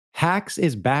Hacks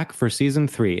is back for season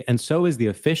 3, and so is the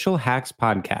official Hacks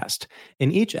podcast.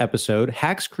 In each episode,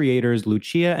 Hacks creators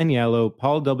Lucia Agnello,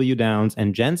 Paul W. Downs,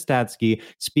 and Jen Statsky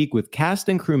speak with cast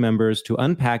and crew members to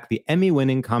unpack the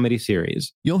Emmy-winning comedy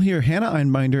series. You'll hear Hannah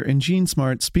Einbinder and Gene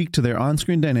Smart speak to their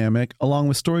on-screen dynamic, along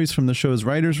with stories from the show's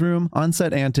writer's room,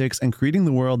 on-set antics, and creating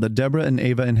the world that Deborah and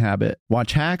Ava inhabit.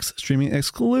 Watch Hacks, streaming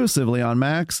exclusively on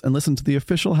Max, and listen to the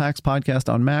official Hacks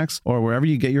podcast on Max or wherever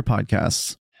you get your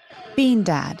podcasts. Bean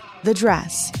Dad, The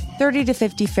Dress, 30 to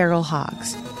 50 Feral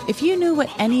Hogs. If you knew what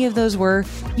any of those were,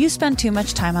 you spend too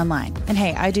much time online. And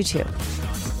hey, I do too.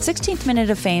 16th Minute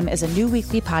of Fame is a new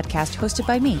weekly podcast hosted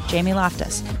by me, Jamie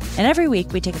Loftus. And every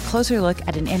week we take a closer look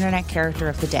at an internet character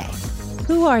of the day.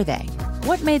 Who are they?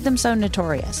 What made them so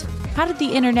notorious? How did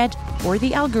the internet or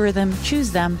the algorithm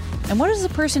choose them? And what does a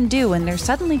person do when they're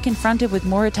suddenly confronted with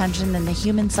more attention than the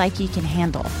human psyche can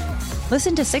handle?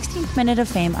 Listen to 16th Minute of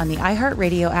Fame on the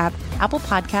iHeartRadio app, Apple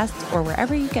Podcasts, or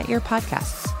wherever you get your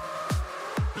podcasts.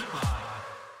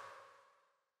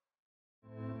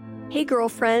 Hey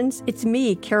girlfriends, it's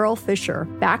me, Carol Fisher,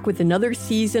 back with another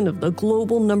season of the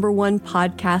global #1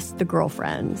 podcast, The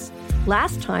Girlfriends.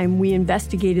 Last time, we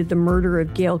investigated the murder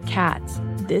of Gail Katz.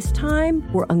 This time,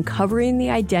 we're uncovering the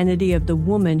identity of the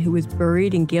woman who was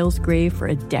buried in Gail's grave for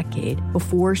a decade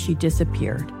before she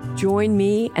disappeared. Join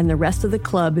me and the rest of the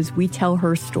club as we tell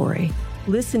her story.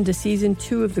 Listen to Season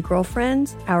 2 of The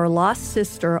Girlfriends, Our Lost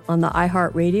Sister on the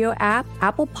iHeartRadio app,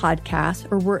 Apple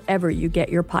Podcasts, or wherever you get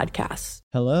your podcasts.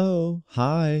 Hello.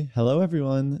 Hi. Hello,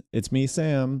 everyone. It's me,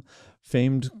 Sam,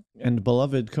 famed and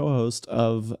beloved co-host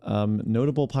of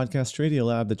notable podcast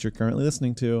Radiolab that you're currently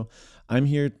listening to. I'm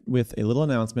here with a little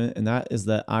announcement, and that is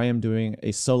that I am doing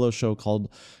a solo show called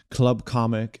Club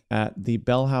Comic at the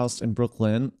Bell House in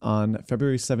Brooklyn on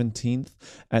February 17th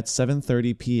at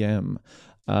 7:30 p.m.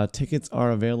 Tickets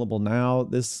are available now.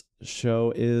 This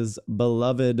show is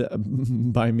beloved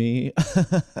by me.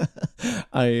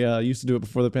 I used to do it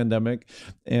before the pandemic,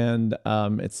 and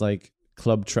it's like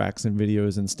club tracks and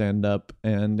videos and stand-up.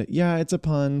 And yeah, it's a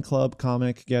pun, club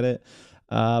comic, get it?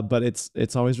 But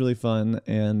it's always really fun,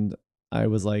 and I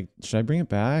was like, should I bring it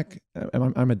back?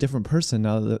 I'm a different person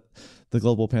now that the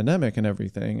global pandemic and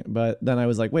everything. But then I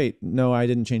was like, wait, no, I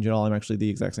didn't change at all. I'm actually the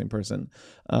exact same person.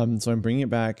 So I'm bringing it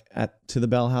back to the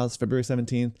Bell House, February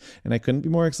 17th, and I couldn't be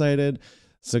more excited.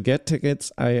 So get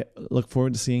tickets. I look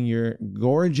forward to seeing your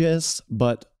gorgeous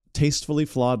but tastefully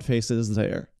flawed faces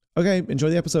there. Okay, enjoy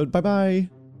the episode. Bye-bye.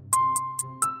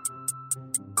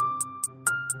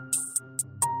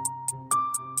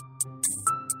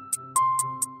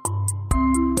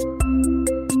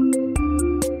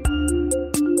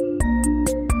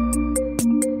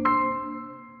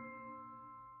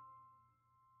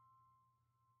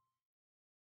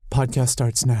 Podcast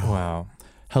starts now. Wow.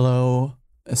 Hello,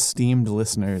 esteemed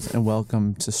listeners, and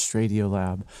welcome to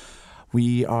Radiolab.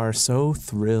 We are so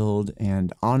thrilled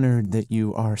and honored that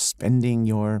you are spending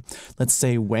your, let's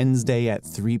say, Wednesday at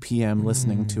 3 p.m.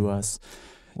 listening to us.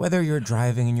 Whether you're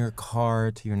driving in your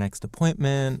car to your next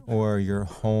appointment or you're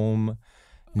home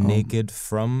naked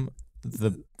from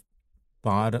the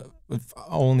bottom,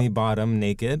 only bottom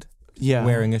naked. Yeah.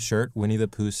 Wearing a shirt, Winnie the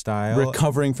Pooh style.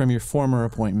 Recovering from your former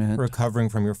appointment.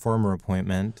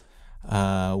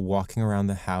 Walking around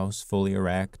the house fully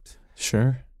erect.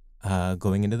 Sure.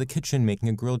 Going into the kitchen, making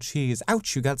a grilled cheese.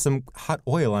 Ouch, you got some hot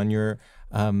oil on your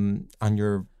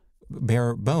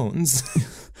bare bones.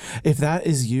 If that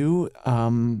is you,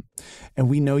 and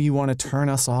we know you want to turn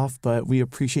us off, but we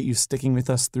appreciate you sticking with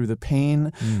us through the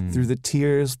pain, through the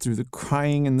tears, through the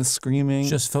crying and the screaming.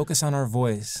 Just focus on our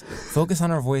voice. Focus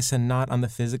on our voice and not on the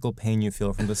physical pain you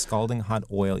feel from the scalding hot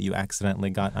oil you accidentally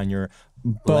got on your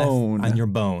bone. On your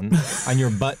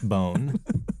butt bone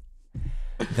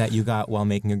that you got while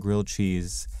making a grilled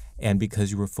cheese. And because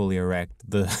you were fully erect,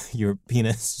 your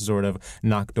penis sort of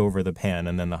knocked over the pan,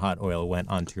 and then the hot oil went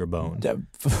onto your bone.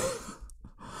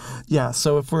 Yeah.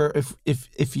 So if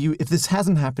this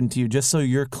hasn't happened to you, just so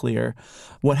you're clear,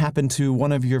 what happened to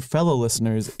one of your fellow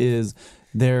listeners is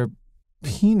their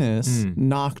penis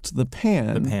knocked the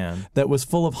pan that was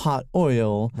full of hot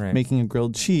oil, making a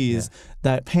grilled cheese. Yeah.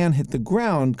 That pan hit the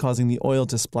ground, causing the oil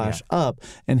to splash up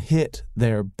and hit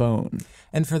their bone.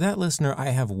 And for that listener, I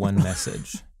have one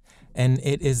message. And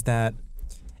it is that,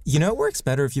 it works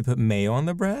better if you put mayo on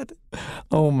the bread.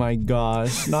 Oh my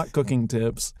gosh, not cooking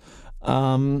tips.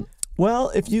 Well,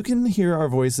 if you can hear our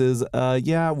voices,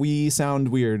 we sound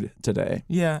weird today.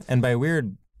 Yeah, and by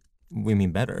weird, we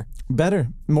mean better. Better,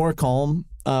 more calm,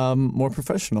 more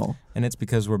professional. And it's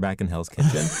because we're back in Hell's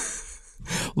Kitchen.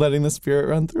 Letting the spirit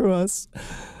run through us.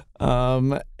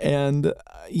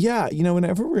 Yeah,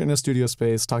 whenever we're in a studio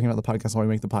space talking about the podcast while we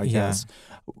make the podcast,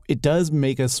 it does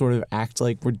make us sort of act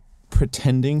like we're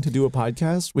pretending to do a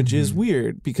podcast, which is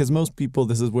weird because most people,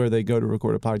 this is where they go to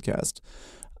record a podcast.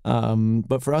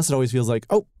 But for us, it always feels like,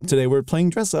 oh, today we're playing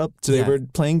dress up. Today we're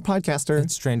playing podcaster.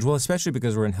 It's strange. Well, especially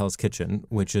because we're in Hell's Kitchen,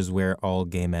 which is where all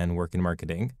gay men work in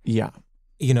marketing. Yeah.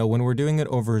 When we're doing it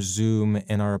over Zoom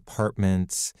in our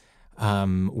apartments,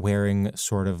 wearing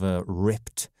sort of a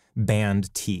ripped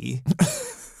band tee,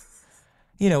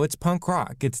 it's punk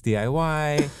rock. It's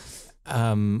DIY.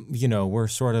 We're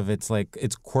sort of,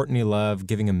 it's Courtney Love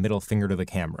giving a middle finger to the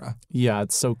camera. Yeah,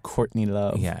 it's so Courtney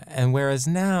Love. Yeah, and whereas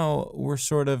now we're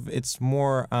sort of, it's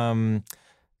more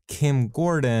Kim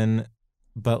Gordon,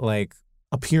 but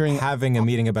having a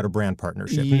meeting about a brand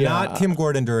partnership. Yeah. Not Kim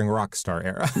Gordon during Rockstar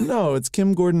era. No, it's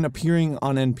Kim Gordon appearing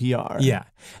on NPR. Yeah,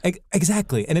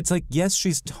 exactly. And it's yes,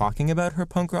 she's talking about her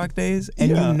punk rock days,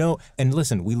 and and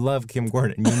listen, we love Kim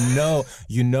Gordon.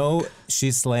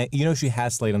 She's slaying. She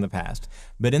has slayed in the past,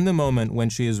 but in the moment when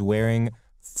she is wearing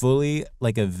fully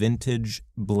a vintage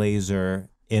blazer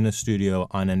in a studio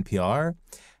on NPR,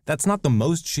 that's not the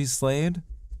most she's slayed.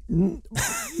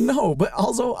 No, but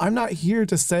also I'm not here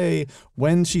to say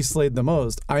when she slayed the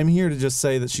most. I'm here to just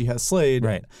say that she has slayed,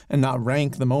 right, and not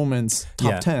rank the moments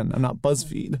top 10. I'm not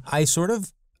BuzzFeed. I sort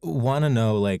of want to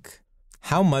know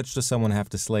how much does someone have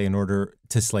to slay in order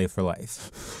to slay for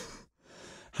life?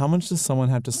 How much does someone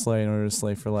have to slay in order to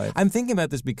slay for life? I'm thinking about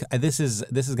this because this is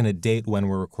going to date when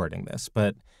we're recording this,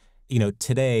 but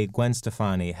today Gwen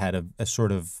Stefani had a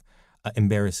sort of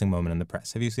embarrassing moment in the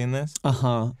press. Have you seen this?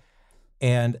 Uh-huh.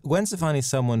 And Gwen Stefani is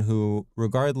someone who,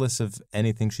 regardless of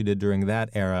anything she did during that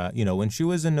era, when she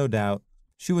was in No Doubt,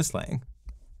 she was slaying.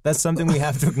 That's something we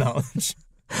have to acknowledge.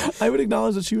 I would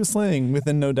acknowledge that she was slaying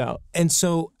within No Doubt. And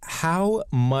so how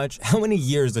many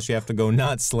years does she have to go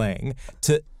not slaying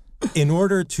in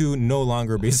order to no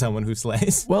longer be someone who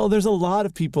slays? Well, there's a lot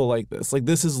of people like this.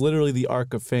 This is literally the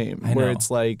arc of fame, where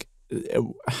it's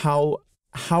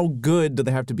how good do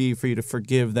they have to be for you to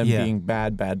forgive them being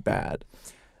bad, bad, bad?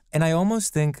 And I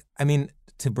almost think,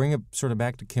 to bring it sort of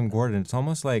back to Kim Gordon, it's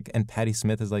almost and Patti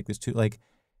Smith is like this too,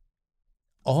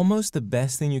 almost the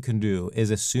best thing you can do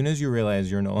is as soon as you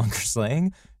realize you're no longer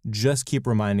slaying, just keep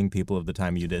reminding people of the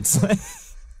time you did slay.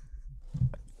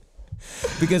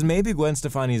 Because maybe Gwen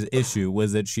Stefani's issue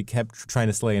was that she kept trying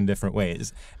to slay in different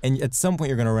ways. And at some point,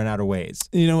 you're going to run out of ways.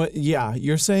 You know what? Yeah.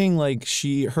 You're saying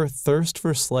her thirst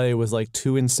for slay was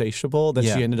too insatiable that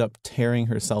she ended up tearing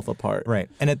herself apart. Right.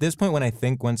 And at this point, when I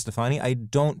think Gwen Stefani, I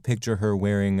don't picture her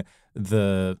wearing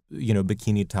the,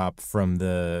 bikini top from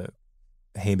the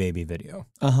Hey Baby video.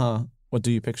 Uh-huh. What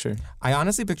do you picture? I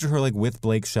honestly picture her with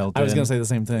Blake Shelton. I was going to say the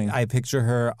same thing. I picture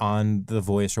her on The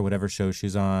Voice or whatever show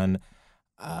she's on.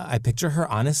 I picture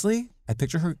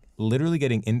her literally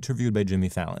getting interviewed by Jimmy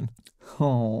Fallon.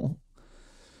 Oh.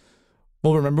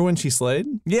 Well, remember when she slayed?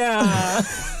 Yeah.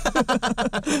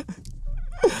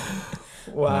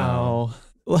 Wow.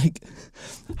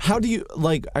 How do you,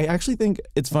 I actually think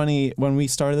it's funny, when we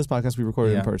started this podcast, we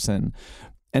recorded in person,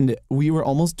 and we were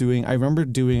almost I remember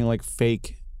doing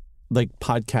fake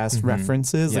podcast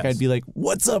references. Yes. I'd be like,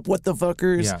 what's up, what the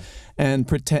fuckers? Yeah. And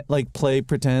pretend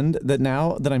that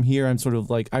now that I'm here, I'm sort of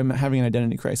I'm having an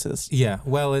identity crisis. Yeah.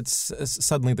 Well, it's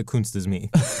suddenly the Kunst is me.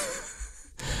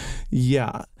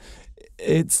 Yeah.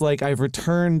 It's I've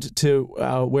returned to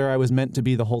where I was meant to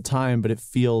be the whole time, but it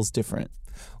feels different.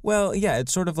 Well, yeah,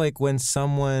 it's sort of when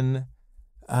someone,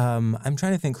 I'm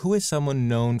trying to think, who is someone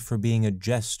known for being a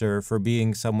jester, for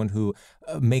being someone who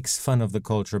makes fun of the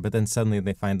culture, but then suddenly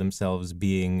they find themselves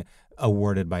being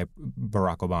awarded by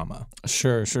Barack Obama.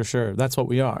 Sure. That's what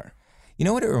we are. You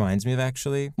know what it reminds me of,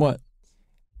 actually? What?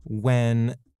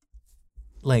 When,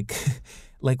 when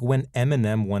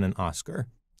Eminem won an Oscar.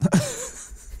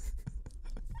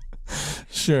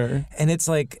 Sure. And it's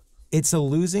it's a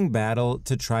losing battle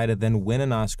to try to then win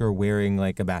an Oscar wearing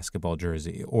a basketball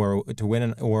jersey, or to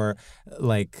win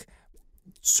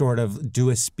sort of do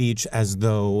a speech as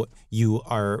though you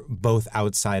are both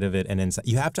outside of it and inside.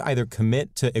 You have to either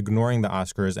commit to ignoring the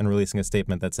Oscars and releasing a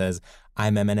statement that says,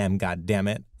 I'm Eminem, God damn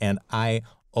it, and I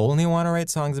only want to write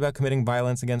songs about committing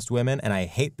violence against women, and I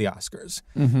hate the Oscars.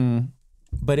 Mm-hmm.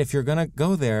 But if you're going to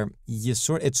go there, it's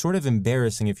sort of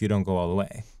embarrassing if you don't go all the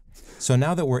way. So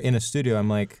now that we're in a studio,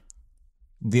 I'm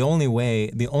the only way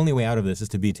out of this is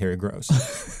to be Terry Gross.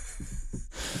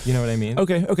 You know what I mean?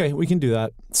 Okay, we can do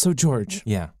that. So, George.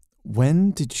 Yeah.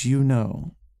 When did you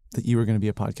know that you were going to be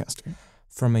a podcaster?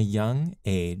 From a young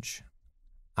age,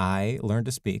 I learned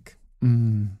to speak.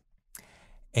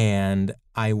 And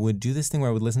I would do this thing where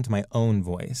I would listen to my own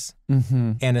voice.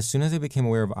 Mm-hmm. And as soon as I became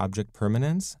aware of object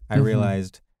permanence, I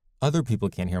realized other people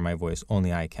can't hear my voice,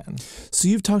 only I can. So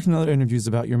you've talked in other interviews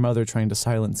about your mother trying to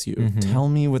silence you. Tell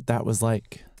me what that was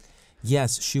like.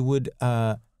 Yes, she would,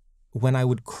 when I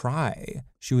would cry,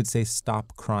 she would say,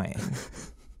 "Stop crying."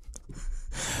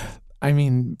 I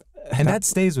mean... And that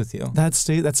stays with you. That's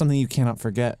something you cannot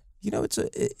forget. You know,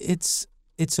 it's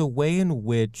a way in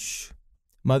which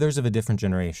mothers of a different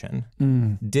generation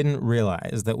didn't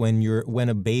realize that when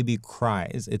a baby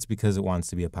cries, it's because it wants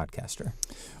to be a podcaster.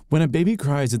 When a baby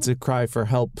cries, it's a cry for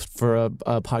help for a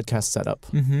podcast setup.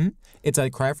 Mm-hmm. It's a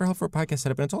cry for help for a podcast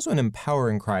setup, and it's also an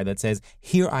empowering cry that says,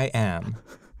 "Here I am."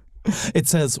 It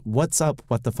says, "What's up,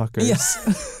 what the fuckers?"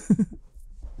 Yeah.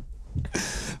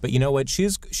 But you know what?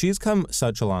 She's come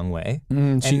such a long way.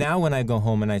 And now when I go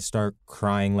home and I start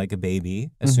crying like a baby,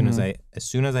 as soon as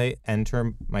I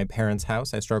enter my parents'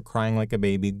 house, I start crying like a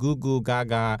baby. Goo goo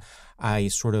gaga. I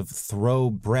sort of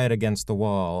throw bread against the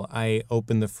wall. I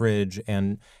open the fridge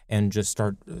and just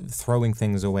start throwing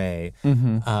things away.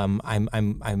 I'm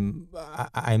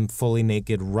fully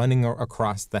naked, running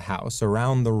across the house,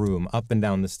 around the room, up and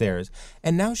down the stairs.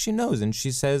 And now she knows, and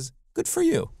she says, "Good for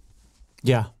you."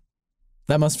 Yeah.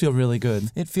 That must feel really good.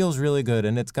 It feels really good,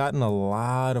 and it's gotten a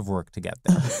lot of work to get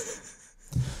there.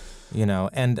 You know,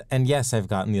 and yes, I've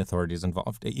gotten the authorities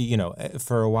involved. You know,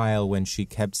 for a while when she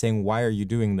kept saying, "Why are you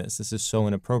doing this? This is so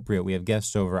inappropriate. We have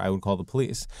guests over," I would call the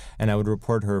police, and I would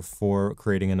report her for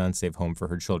creating an unsafe home for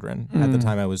her children. At the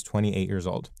time, I was 28 years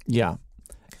old. Yeah.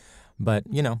 But,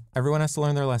 you know, everyone has to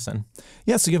learn their lesson.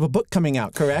 Yeah, so you have a book coming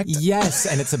out, correct? Yes,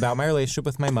 and it's about my relationship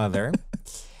with my mother.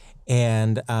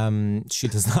 And she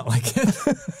does not like it.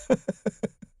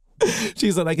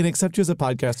 She said, "I can accept you as a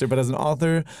podcaster, but as an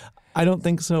author, I don't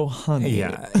think so, honey."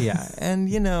 Yeah. And,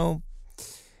 you know,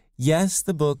 yes,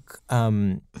 the book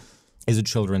is a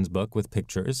children's book with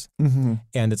pictures,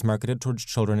 and it's marketed towards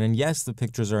children. And yes, the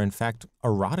pictures are, in fact,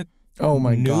 erotic Oh,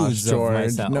 my gosh, nudes of George,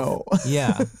 myself. no.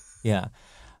 Yeah.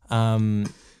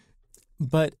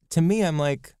 But to me, I'm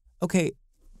like, okay,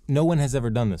 no one has ever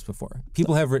done this before.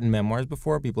 People have written memoirs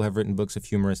before. People have written books of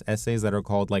humorous essays that are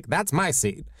called, like, "That's My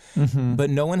Seat." But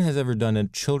no one has ever done a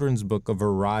children's book of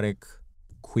erotic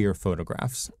queer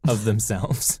photographs of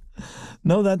themselves.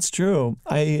 No, that's true.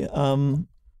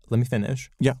 Let me finish.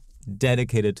 Yeah.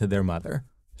 Dedicated to their mother.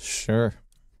 Sure.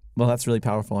 Well, that's really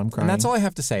powerful. I'm crying. And that's all I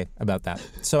have to say about that.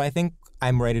 So I think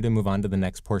I'm ready to move on to the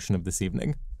next portion of this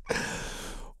evening.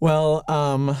 Well,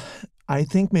 I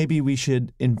think maybe we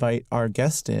should invite our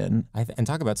guest in. And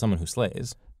talk about someone who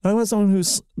slays. Talk about someone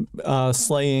who's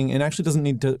slaying and actually doesn't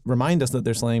need to remind us that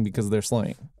they're slaying because they're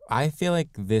slaying. I feel like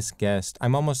this guest,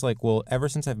 I'm almost like, well, ever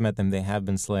since I've met them, they have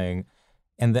been slaying.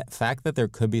 And the fact that there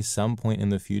could be some point in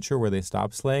the future where they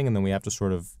stop slaying and then we have to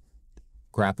sort of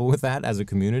grapple with that as a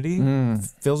community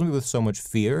fills me with so much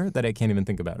fear that I can't even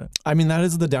think about it. I mean, that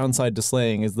is the downside to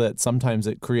slaying, is that sometimes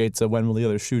it creates a when will the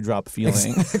other shoe drop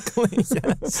feeling. Exactly,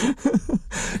 yes.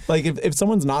 Like if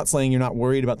someone's not slaying, you're not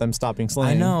worried about them stopping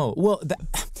slaying. I know. Well,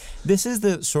 this is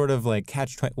the sort of like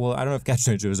catch-22. Well, I don't know if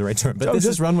catch-22 is the right term, but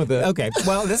just run with it. Okay.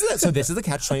 Well, this is the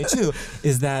catch-22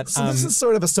 is that this is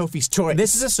sort of a Sophie's choice.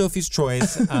 This is a Sophie's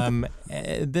choice.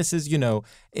 This is, you know,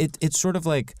 it's sort of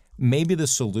like maybe the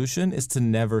solution is to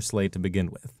never slay to begin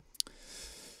with.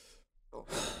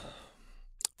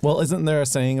 Well, isn't there a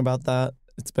saying about that?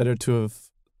 It's better to have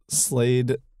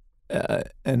slayed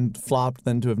and flopped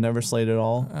than to have never slayed at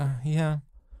all. Yeah.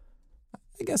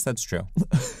 I guess that's true.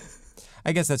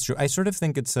 I sort of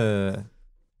think it's a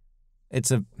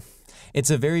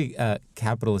very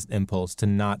capitalist impulse to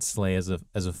not slay as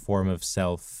a form of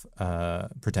self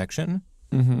protection,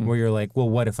 where you're like, well,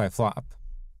 what if I flop?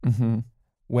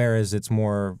 Whereas it's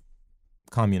more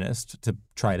communist to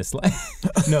try to slay,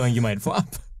 knowing you might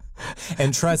flop.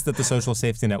 And trust that the social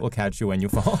safety net will catch you when you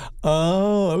fall.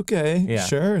 Oh, okay. Yeah.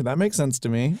 Sure. That makes sense to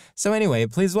me. So anyway,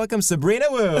 please welcome Sabrina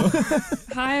Wu.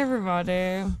 Hi,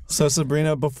 everybody. So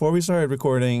Sabrina, before we started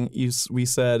recording, we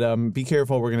said, be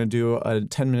careful, we're going to do a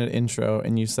 10-minute intro.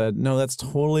 And you said, no, that's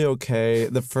totally okay.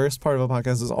 The first part of a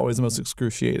podcast is always the most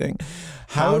excruciating.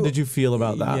 How did you feel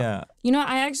about that? Yeah. You know,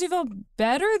 I actually felt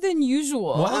better than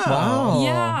usual. Wow.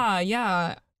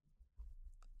 Yeah.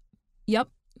 Yep.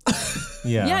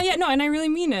 Yeah. No, and I really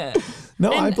mean it.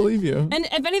 No, I believe you. And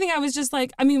if anything, I was just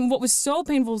like, I mean, what was so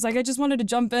painful was like, I just wanted to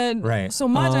jump in so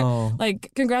much. Oh.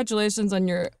 Congratulations on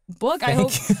your book.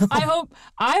 Thank you.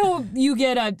 I hope you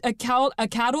get a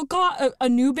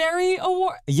Newbery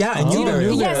Award. Yeah, a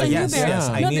Newbery. Yes, a yes, Newbery. yes,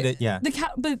 I need it. Yeah. Do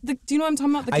you know what I'm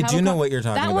talking about? I do know what you're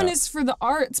talking about. That one is for the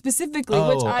art specifically,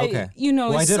 which okay.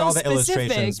 Well, I did so all the specific.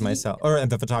 illustrations myself, or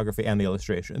the photography and the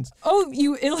illustrations. Oh,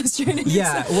 you illustrated it?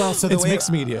 Yeah, well, so it's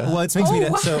mixed media. Well, it's mixed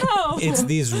media. Wow. So it's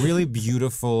these really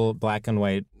beautiful black and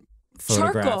white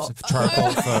photographs.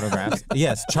 Charcoal photographs.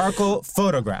 Yes, charcoal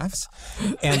photographs.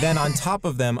 And then on top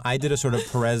of them, I did a sort of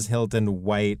Perez Hilton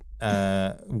white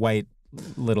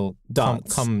little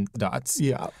dots. cum dots.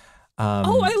 Yeah. I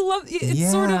love it.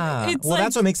 It's sort of. It's well, like,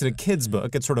 that's what makes it a kid's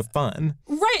book. It's sort of fun.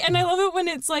 Right, and I love it when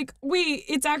it's like, wait,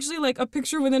 it's actually like a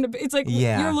picture within a. It's like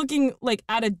you're looking like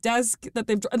at a desk that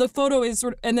they've. The photo is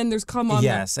sort of, and then there's cum on.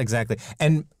 Yes, exactly.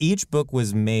 And each book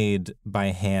was made by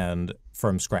hand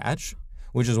from scratch,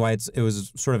 which is why it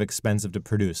was sort of expensive to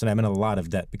produce, and I'm in a lot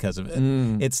of debt because of it.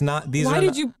 It's not. These. Why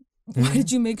did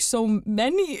you make so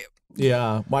many?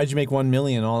 Yeah. Why did you make 1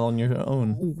 million all on your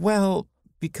own? Well,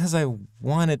 because I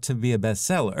want it to be a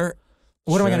bestseller.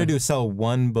 What am I going to do? Sell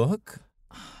one book?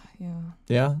 Yeah.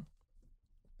 Yeah.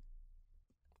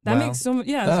 That makes so much.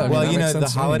 Yeah. Well, that makes the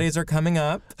sense to me. holidays are coming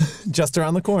up. Just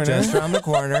around the corner.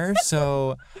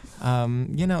 So,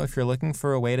 if you're looking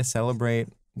for a way to celebrate,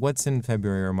 what's in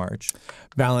February or March?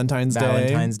 Valentine's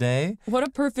Day. What a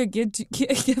perfect gift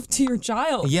to your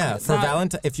child. Yeah, for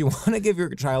Valentine. If you want to give your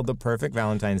child the perfect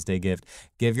Valentine's Day gift,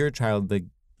 give your child the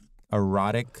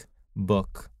erotic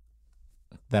book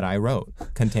that I wrote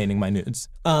containing my nudes.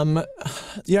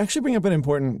 You actually bring up an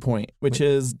important point, which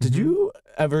is, did you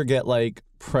ever get like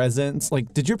presents?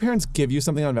 Like, did your parents give you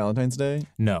something on Valentine's Day?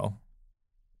 No.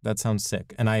 That sounds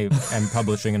sick. And I am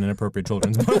publishing an inappropriate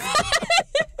children's book.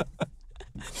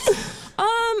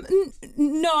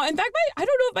 No. In fact, I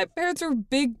don't know if my parents are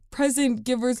big present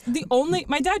givers.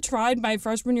 My dad tried my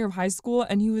freshman year of high school,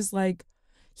 and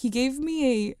he gave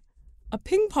me a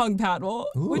ping pong paddle,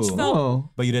 which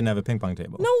felt. But you didn't have a ping pong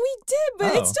table. No, we did,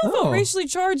 but it still felt racially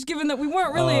charged, given that we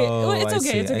weren't really. It's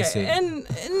okay. It's okay. I see. And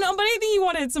no, but I think he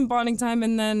wanted some bonding time,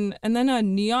 and then a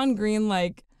neon green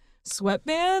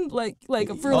sweatband,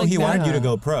 he wanted you to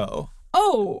go pro.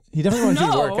 Oh, he definitely wanted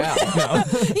you to work out. No.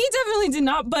 He definitely did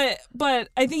not, but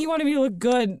I think he wanted me to look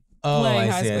good. Oh,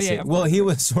 I see. Yeah, well, he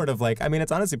was sort of like, I mean,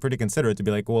 it's honestly pretty considerate to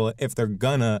be like, well, if they're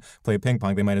gonna play ping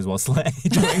pong, they might as well slay.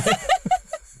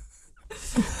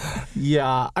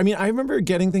 Yeah. I mean, I remember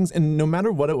getting things, and no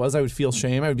matter what it was, I would feel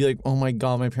shame. I would be like, oh my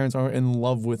God, my parents are in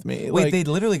love with me. Wait, they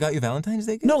literally got you Valentine's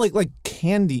Day gifts? No, like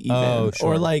candy even. Oh,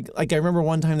 sure. Or like I remember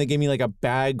one time they gave me like a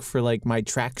bag for like my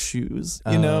track shoes,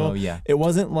 you know? Oh, yeah. It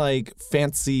wasn't like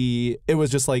fancy. It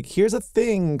was just like, here's a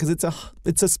thing, because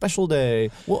it's a special day.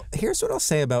 Well, here's what I'll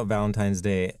say about Valentine's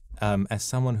Day. As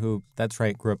someone who, that's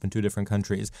right, grew up in 2 different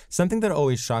countries, something that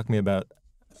always shocked me about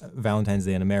Valentine's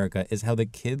Day in America is how the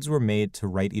kids were made to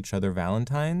write each other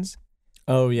Valentines.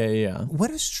 Oh, yeah. What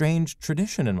a strange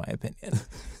tradition, in my opinion.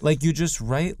 Like, you just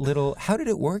write how did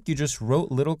it work? You just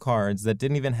wrote little cards that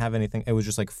didn't even have anything. It was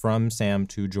just like from Sam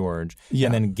to George,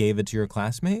 and then gave it to your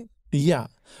classmate? Yeah.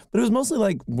 But it was mostly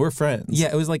like, we're friends.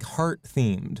 Yeah, it was like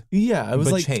heart-themed. Yeah, it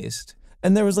was like chaste.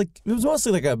 And there was it was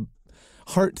mostly like a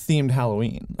heart-themed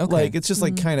Halloween. Okay. Like, it's just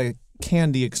like kind of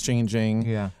candy exchanging.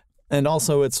 Yeah. And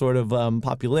also it's sort of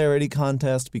popularity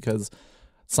contest, because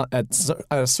at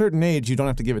a certain age, you don't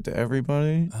have to give it to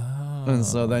everybody. Oh. And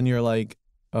so then you're like,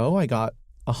 oh, I got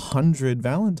 100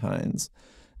 Valentines.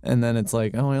 And then it's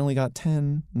like, oh, I only got 10.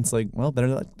 And it's like, well, better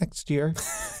luck next year.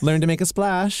 Learn to make a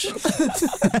splash.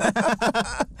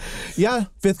 Yeah,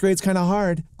 5th grade's kind of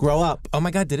hard. Grow up. Oh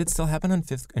my God, did it still happen in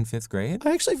fifth grade?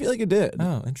 I actually feel like it did.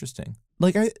 Oh, interesting.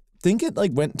 Like, I think it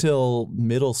went till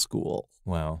middle school.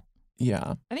 Wow.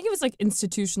 Yeah. I think it was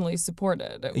institutionally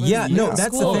supported. It was,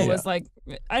 that's the thing. It was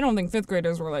I don't think 5th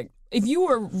graders were like, if you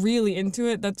were really into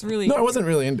it, that's really. No, I wasn't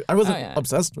really into it. I wasn't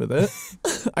obsessed with it.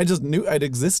 I just knew it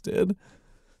existed.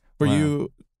 Were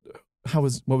you, what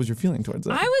was your feeling towards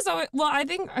it? I was always,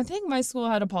 I think my school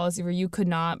had a policy where you could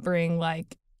not bring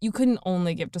you couldn't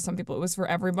only give to some people. It was for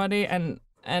everybody. And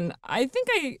I think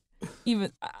I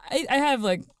have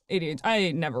ADHD.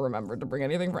 I never remembered to bring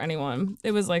anything for anyone.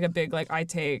 It was like a big, I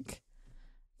take.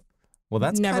 Well,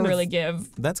 that's never really give.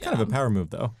 That's kind of a power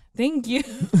move, though. Thank you.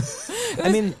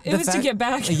 It was to get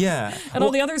back. Yeah. And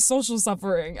all the other social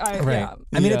suffering. Right. Yeah.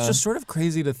 I mean, it's just sort of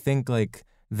crazy to think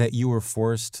that you were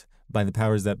forced by the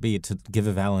powers that be to give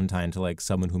a Valentine to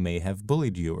someone who may have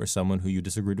bullied you or someone who you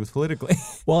disagreed with politically.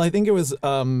 Well, I think it was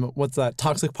what's that,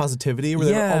 toxic positivity, where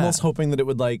they were almost hoping that it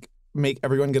would make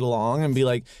everyone get along and be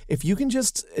like, if you can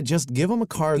just give them a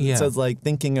card that says like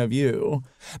thinking of you.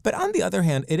 But on the other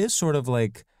hand, it is sort of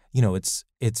like,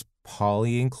 it's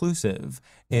poly-inclusive.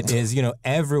 It is,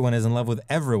 everyone is in love with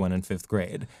everyone in 5th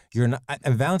grade. You're not,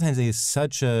 and Valentine's Day is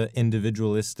such a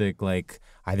individualistic, like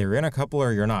either you're in a couple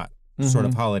or you're not sort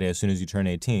of holiday as soon as you turn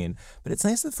 18. But it's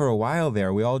nice that for a while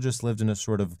there, we all just lived in a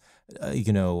sort of,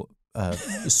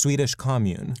 Swedish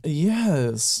commune.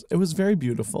 Yes, it was very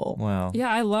beautiful. Wow. Yeah,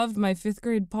 I loved my 5th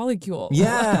grade polycule.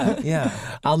 Yeah.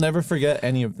 I'll never forget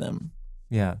any of them.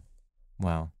 Yeah.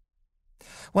 Wow.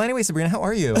 Well, anyway, Sabrina, how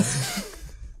are you?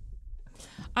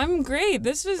 I'm great.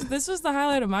 This was the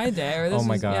highlight of my day. Or this Oh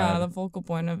my was, God. Yeah, the focal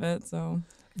point of it. So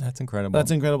That's incredible.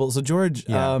 That's incredible. So George,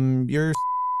 you're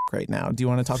right now. Do you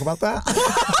want to talk about that?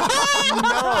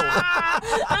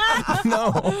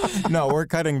 No, we're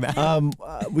cutting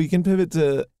that. We can pivot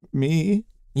to me.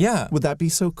 Yeah. Would that be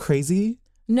so crazy?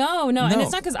 No, and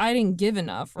it's not because I didn't give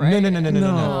enough, right? No.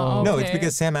 Oh, No, okay. it's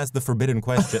because Sam asked the forbidden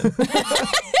question.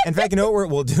 In fact, you know what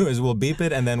we'll do is we'll beep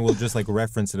it and then we'll just like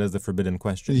reference it as the forbidden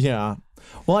question. Yeah.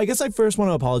 Well, I guess I first want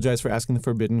to apologize for asking the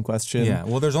forbidden question. Yeah.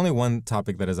 Well, there's only one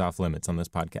topic that is off limits on this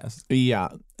podcast. Yeah.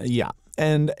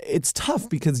 And it's tough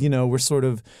because, we're sort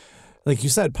of, like you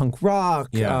said, punk rock,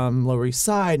 Lower East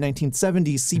Side,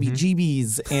 1970s,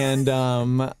 CBGBs. And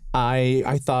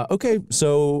I thought, okay,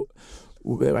 so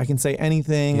I can say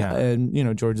anything. Yeah.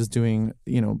 And, George is doing,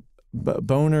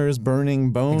 boners,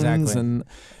 burning bones, Exactly.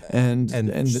 and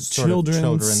sort of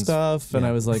children's stuff. And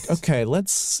I was like, okay,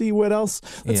 let's see what else.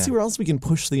 Let's see where else we can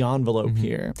push the envelope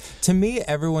here. To me,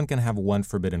 everyone can have one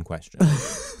forbidden question.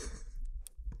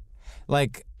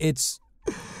 Like,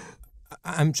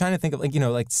 I'm trying to think of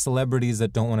like celebrities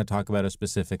that don't want to talk about a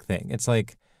specific thing. It's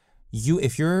like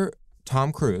if you're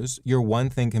Tom Cruise, your one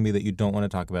thing can be that you don't want to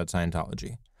talk about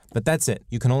Scientology. But that's it.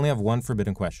 You can only have one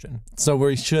forbidden question. So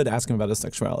we should ask him about his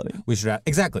sexuality. We should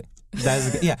exactly. That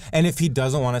is yeah. And if he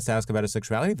doesn't want us to ask about his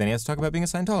sexuality, then he has to talk about being a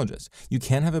Scientologist. You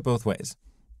can't have it both ways.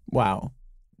 Wow.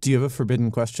 Do you have a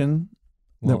forbidden question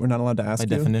that we're not allowed to ask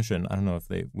By you? definition, I don't know if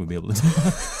they would be able to tell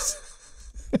us.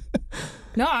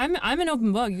 No, I'm an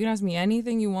open book. You can ask me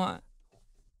anything you want.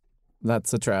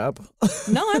 That's a trap.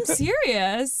 No, I'm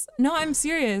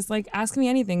serious. Like, ask me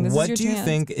anything. This is your What do you chance.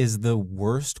 think is the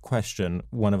worst question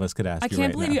one of us could ask I you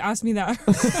can't right believe now? you asked me that.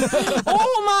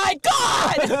 Oh my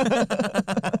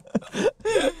God!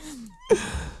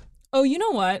 Oh, you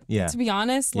know what? Yeah. To be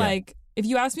honest, Yeah. like, if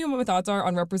you ask me what my thoughts are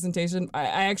on representation, I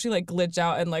actually like glitch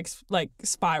out and like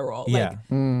spiral. Yeah.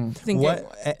 Like, thinking,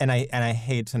 What? And I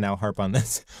hate to now harp on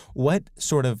this. What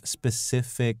sort of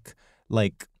specific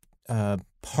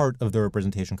part of the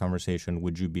representation conversation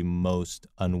would you be most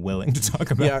unwilling to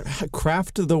talk about? Yeah,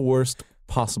 craft the worst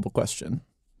possible question.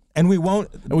 And we won't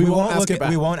ask it back.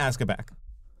 We won't ask it back.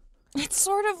 it's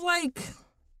sort of like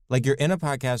You're in a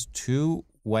podcast, two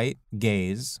white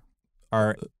gays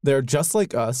are They're just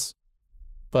like us,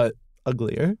 but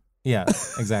uglier. yeah,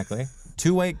 exactly.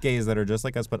 Two white gays that are just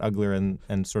like us but uglier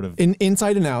and sort of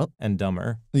Inside and out. and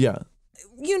dumber. Yeah.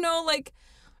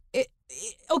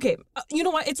 Okay, you know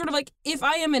what? It's sort of like if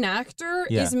I am an actor,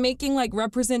 is making like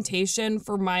representation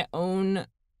for my own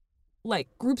like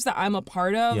groups that I'm a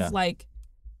part of, like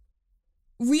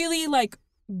really like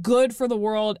good for the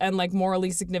world and like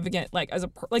morally significant. Like as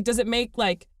does it make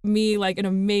like me like an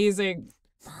amazing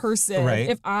person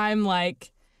if I'm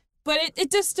like? But it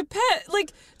just depends.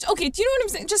 Like, okay, do you know what I'm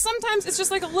saying? Just sometimes it's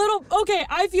just like a little. Okay,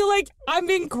 I feel like I'm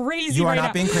being crazy. You are right not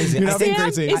now. being crazy. You're not being Sam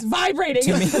crazy. is vibrating.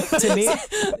 To me,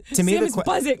 Sam is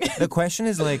buzzing. The question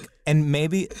is like, and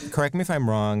maybe correct me if I'm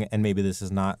wrong, and maybe this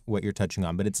is not what you're touching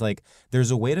on, but it's like there's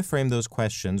a way to frame those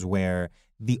questions where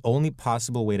the only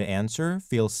possible way to answer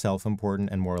feels self-important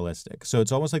and moralistic. So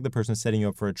it's almost like the person setting you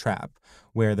up for a trap,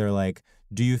 where they're like,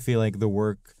 "Do you feel like the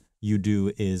work you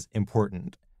do is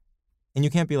important?" And you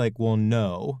can't be like, well,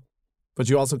 no. But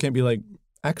you also can't be like,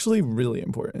 actually really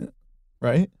important,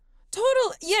 right?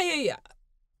 Total. Yeah.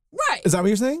 Right. Is that what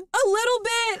you're saying? A little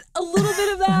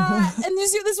bit of that. And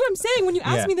this is what I'm saying. When you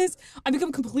ask me this, I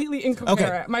become completely incoherent.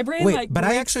 Okay. My brain Wait, but I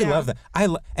breaks actually down. love that.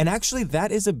 And actually,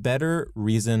 that is a better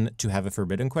reason to have a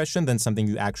forbidden question than something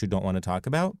you actually don't want to talk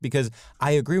about. Because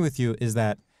I agree with you is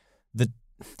that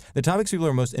the topics people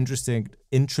are most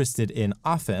interested in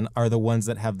often are the ones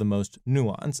that have the most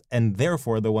nuance, and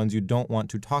therefore the ones you don't want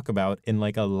to talk about in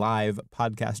like a live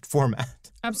podcast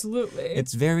format. Absolutely.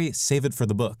 It's very save it for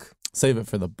the book. Save it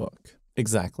for the book.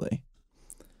 Exactly.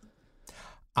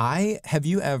 Have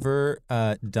you ever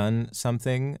done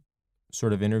something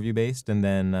sort of interview based and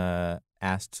then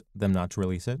asked them not to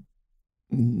release it?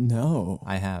 No.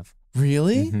 I have.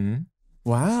 Really? Mm-hmm.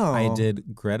 Wow. I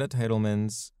did Greta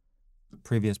Titelman's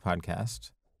previous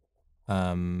podcast.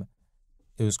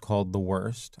 It was called The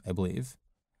Worst, I believe,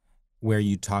 where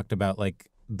you talked about like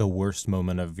the worst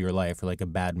moment of your life or like a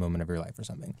bad moment of your life or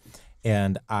something.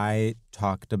 And I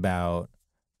talked about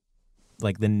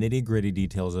like the nitty gritty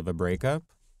details of a breakup.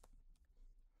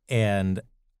 And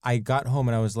I got home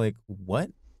and I was like, what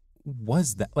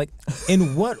was that? Like,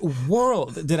 in what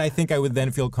world did I think I would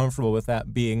then feel comfortable with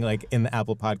that being like in the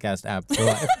Apple Podcast app for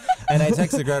life? And I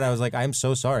texted her and I was like, I'm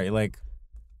so sorry. Like,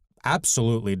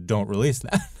 absolutely don't release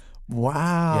that.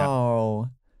 Wow. Yeah.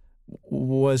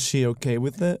 Was she okay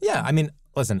with it? Yeah. I mean,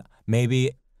 listen,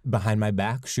 maybe behind my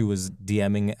back, she was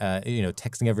DMing,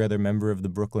 texting every other member of the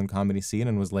Brooklyn comedy scene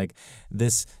and was like,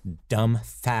 this dumb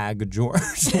fag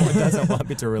George doesn't want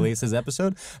me to release his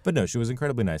episode. But no, she was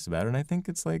incredibly nice about it. And I think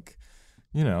it's like,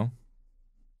 and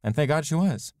thank God she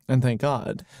was. And thank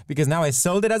God. Because now I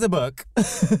sold it as a book.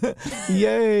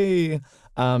 Yay.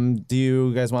 Do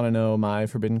you guys want to know my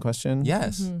forbidden question?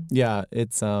 Yes. Mm-hmm. Yeah,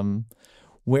 it's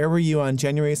where were you on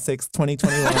January 6th,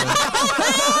 2021?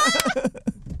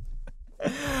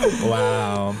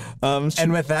 Wow.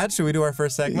 And with that, should we do our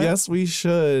first segment? Yes, we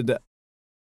should.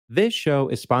 This show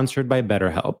is sponsored by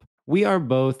BetterHelp. We are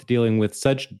both dealing with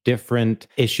such different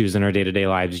issues in our day-to-day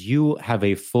lives. You have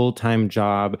a full-time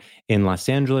job in Los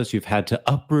Angeles. You've had to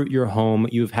uproot your home.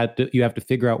 You have to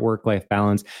figure out work-life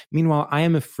balance. Meanwhile, I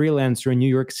am a freelancer in New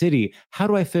York City. How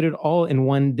do I fit it all in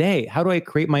one day? How do I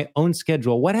create my own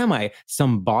schedule? What am I?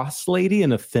 Some boss lady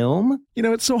in a film?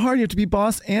 It's so hard. You have to be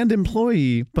boss and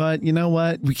employee. But you know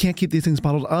what? We can't keep these things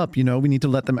bottled up. We need to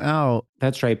let them out.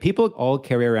 That's right. People all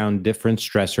carry around different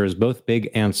stressors, both big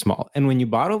and small. And when you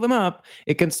bottle them up,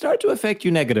 it can start to affect you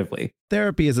negatively.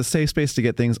 Therapy is a safe space to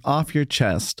get things off your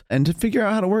chest and to figure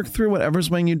out how to work through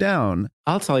whatever's weighing you down.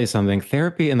 I'll tell you something.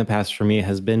 Therapy in the past for me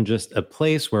has been just a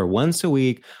place where once a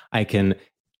week I can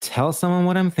tell someone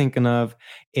what I'm thinking of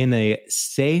in a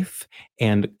safe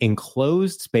and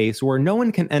enclosed space where no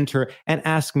one can enter and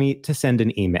ask me to send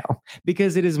an email,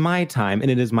 because it is my time and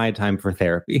it is my time for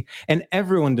therapy. And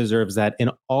everyone deserves that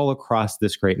in all across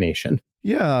this great nation.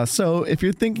 Yeah, so if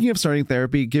you're thinking of starting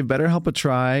therapy, give BetterHelp a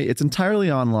try. It's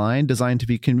entirely online, designed to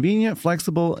be convenient,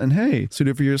 flexible, and hey,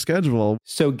 suited for your schedule.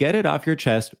 So get it off your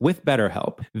chest with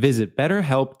BetterHelp. Visit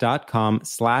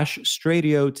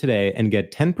betterhelp.com/Stradio today and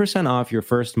get 10% off your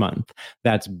first month.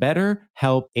 That's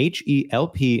BetterHelp,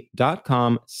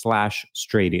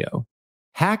 HELP.com/Stradio.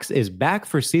 Hacks is back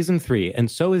for season 3,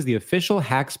 and so is the official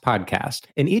Hacks podcast.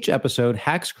 In each episode,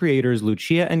 Hacks creators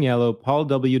Lucia Agnello, Paul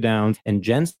W. Downs, and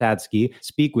Jen Statsky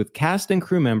speak with cast and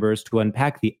crew members to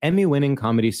unpack the Emmy-winning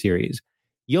comedy series.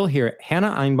 You'll hear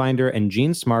Hannah Einbinder and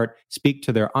Gene Smart speak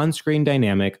to their on-screen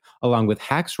dynamic, along with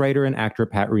Hacks writer and actor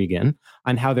Pat Regan,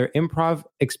 on how their improv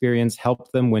experience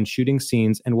helped them when shooting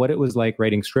scenes and what it was like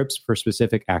writing scripts for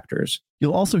specific actors.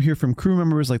 You'll also hear from crew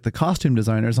members like the costume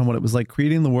designers on what it was like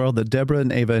creating the world that Deborah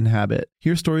and Ava inhabit.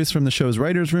 Hear stories from the show's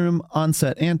writer's room,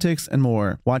 on-set antics, and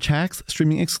more. Watch Hacks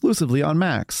streaming exclusively on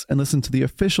Max, and listen to the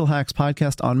official Hacks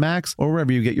podcast on Max or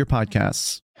wherever you get your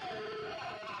podcasts.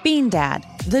 Bean Dad,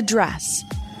 The Dress,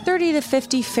 30 to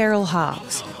 50 Feral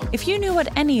Hogs. If you knew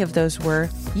what any of those were,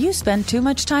 you spend too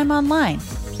much time online.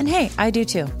 And hey, I do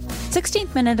too.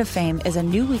 16th Minute of Fame is a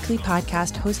new weekly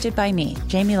podcast hosted by me,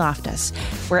 Jamie Loftus,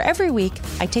 where every week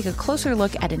I take a closer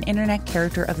look at an internet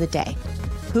character of the day.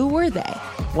 Who were they?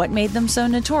 What made them so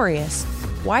notorious?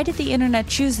 Why did the internet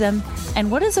choose them?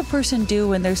 And what does a person do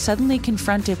when they're suddenly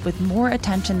confronted with more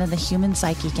attention than the human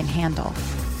psyche can handle?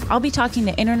 I'll be talking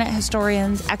to internet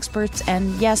historians, experts,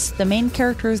 and yes, the main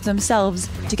characters themselves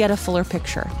to get a fuller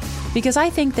picture. Because I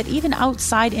think that even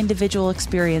outside individual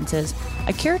experiences,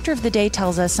 a character of the day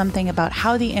tells us something about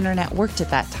how the internet worked at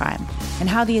that time, and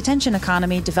how the attention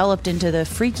economy developed into the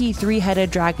freaky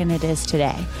three-headed dragon it is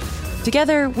today.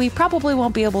 Together, we probably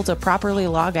won't be able to properly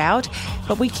log out,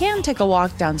 but we can take a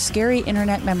walk down scary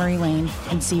internet memory lane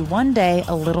and see one day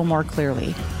a little more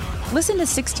clearly. Listen to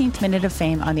 16th Minute of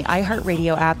Fame on the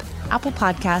iHeartRadio app, Apple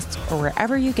Podcasts, or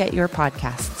wherever you get your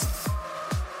podcasts.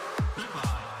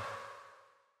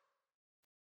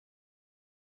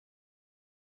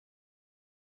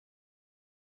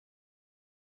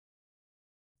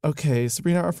 Okay,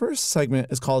 Sabrina, our first segment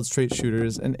is called Straight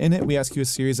Shooters, and in it we ask you a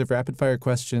series of rapid-fire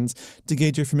questions to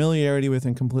gauge your familiarity with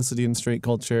and complicity in straight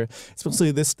culture. It's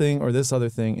mostly this thing or this other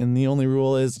thing, and the only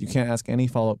rule is you can't ask any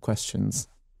follow-up questions.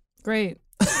 Great.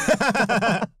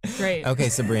 Great. Okay,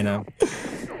 Sabrina.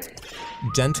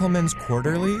 Gentleman's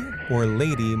Quarterly or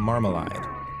Lady Marmalade?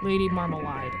 Lady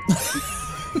Marmalade.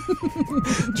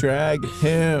 Drag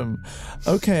him.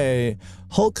 Okay.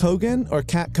 Hulk Hogan or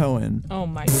Kat Cohen? Oh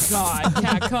my God,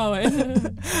 Kat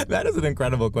Cohen. That is an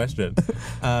incredible question.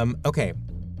 Okay.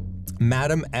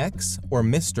 Madam X or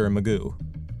Mr. Magoo?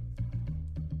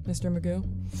 Mr. Magoo.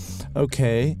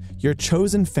 Okay. Your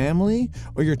chosen family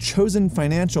or your chosen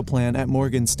financial plan at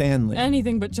Morgan Stanley?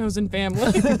 Anything but chosen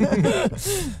family.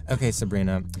 Okay,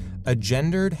 Sabrina. A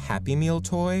gendered Happy Meal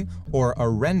toy or a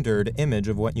rendered image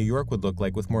of what New York would look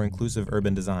like with more inclusive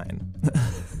urban design?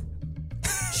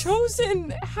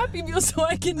 Chosen Happy Meal so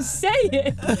I can say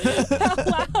it out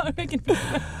loud.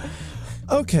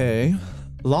 Okay.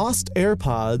 Lost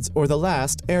AirPods or The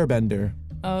Last Airbender?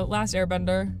 Last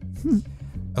Airbender.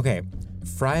 Okay.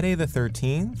 Friday the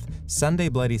 13th, Sunday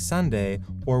Bloody Sunday,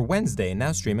 or Wednesday,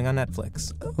 now streaming on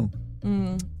Netflix?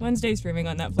 Wednesday streaming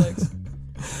on Netflix.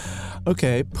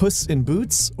 Okay. Puss in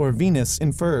Boots or Venus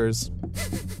in Furs?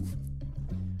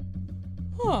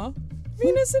 Huh.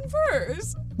 Venus in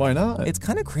Furs. Why not? It's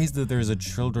kind of crazy that there's a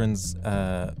children's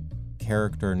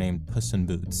character named Puss in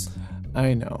Boots.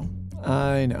 I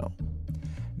know.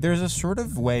 There's a sort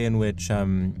of way in which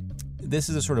this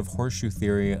is a sort of horseshoe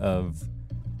theory of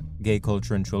gay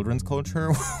culture and children's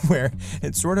culture where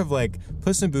it's sort of like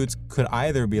Puss in Boots could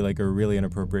either be like a really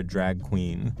inappropriate drag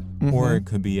queen or it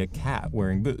could be a cat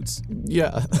wearing boots.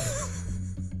 Yeah.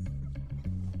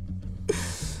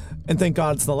 And thank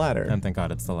God it's the latter. And thank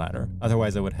God it's the latter.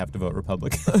 Otherwise, I would have to vote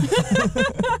Republican.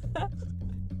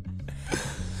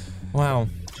 Wow.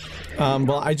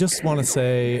 Well, I just want to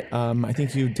say, I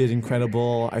think you did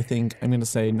incredible. I think I'm going to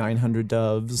say 900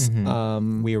 doves.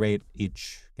 We rate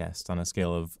each guest on a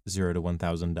scale of 0 to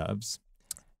 1,000 doves.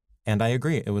 And I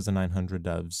agree, it was a 900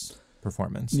 doves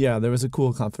performance. Yeah, there was a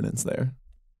cool confidence there.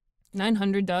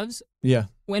 900 doves? Yeah.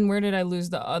 Where did I lose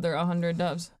the other 100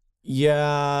 doves?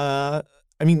 Yeah.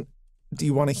 I mean, do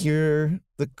you want to hear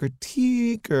the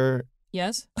critique or?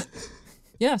 Yes.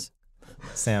 Yes.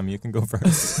 Sam, you can go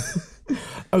first.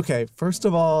 Okay, first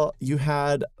of all, you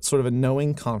had sort of a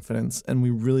knowing confidence, and we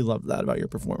really loved that about your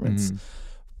performance.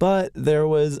 But there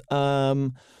was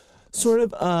sort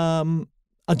of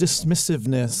a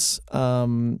dismissiveness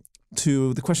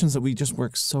to the questions that we just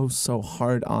worked so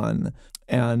hard on.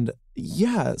 And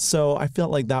yeah, so I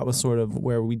felt like that was sort of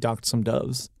where we docked some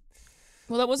doves.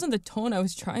 Well, that wasn't the tone I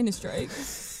was trying to strike.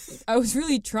 I was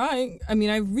really trying. I mean,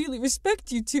 I really respect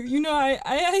you two. You know,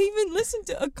 I even listened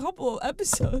to a couple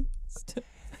episodes.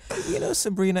 You know,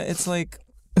 Sabrina, it's like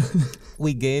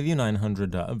we gave you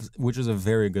 900 doves, which is a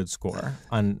very good score.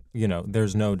 On, you know,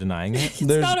 there's no denying it. It's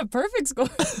not a perfect score.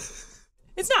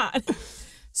 It's not.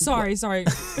 Sorry.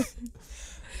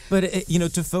 But, you know,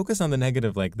 to focus on the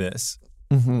negative like this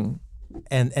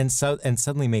and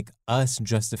suddenly make us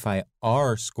justify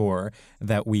our score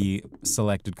that we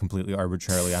selected completely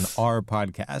arbitrarily on our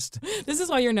podcast. This is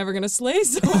why you're never going to slay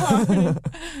so hard.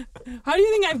 How do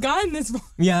you think I've gotten this far?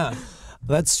 Yeah.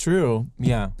 That's true.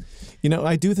 Yeah. You know,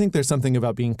 I do think there's something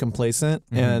about being complacent.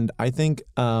 And I think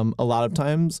a lot of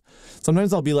times,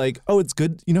 sometimes I'll be like, oh, it's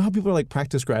good. You know how people are like,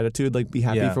 practice gratitude, like be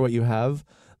happy for what you have?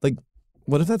 Like,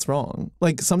 what if that's wrong?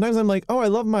 Like, sometimes I'm like, oh, I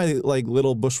love my like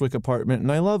little Bushwick apartment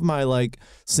and I love my like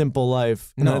simple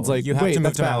life. And no, then it's like, you have wait, to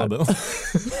move to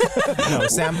Malibu. No,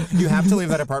 Sam, you have to leave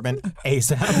that apartment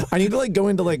ASAP. I need to like go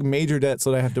into like major debt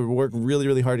so that I have to work really,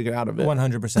 really hard to get out of it.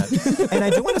 100%. And I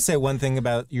do want to say one thing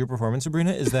about your performance,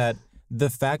 Sabrina, is that the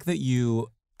fact that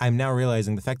I'm now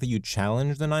realizing the fact that you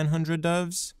challenged the 900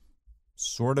 doves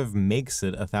sort of makes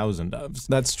it 1,000 doves.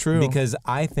 That's true. Because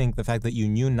I think the fact that you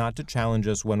knew not to challenge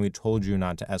us when we told you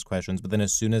not to ask questions, but then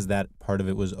as soon as that part of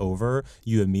it was over,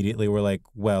 you immediately were like,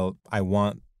 well, I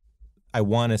want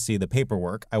to see the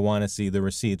paperwork. I want to see the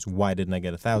receipts. Why didn't I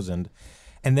get 1,000?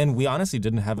 And then we honestly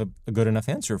didn't have a good enough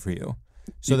answer for you.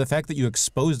 So the fact that you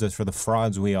exposed us for the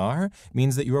frauds we are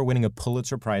means that you are winning a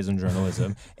Pulitzer Prize in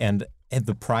journalism, and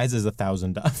the prize is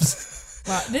 1,000 doves.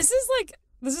 Wow, this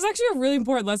is actually a really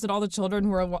important lesson to all the children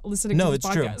who are listening to this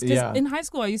podcast. True. Because in high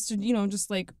school, I used to, just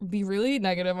like be really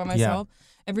negative on myself.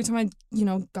 Every time I,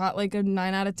 got like a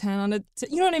 9 out of 10 on it,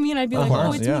 you know what I mean? I'd be like,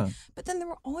 oh, it's me. But then there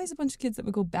were always a bunch of kids that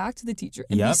would go back to the teacher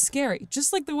and be scary,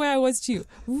 just like the way I was to you.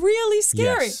 Really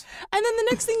scary. Yes. And then the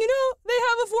next thing you know, they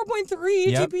have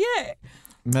a 4.3 GPA.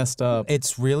 Messed up.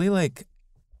 It's really like,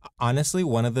 honestly,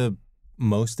 one of the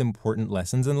most important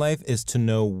lessons in life is to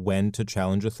know when to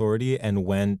challenge authority and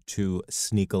when to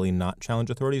sneakily not challenge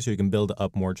authority so you can build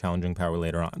up more challenging power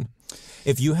later on.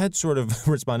 If you had sort of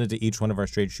responded to each one of our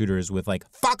straight shooters with like,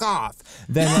 fuck off,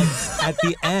 then like at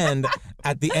the end,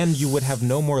 at the end you would have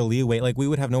no more leeway. Like we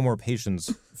would have no more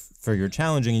patience for your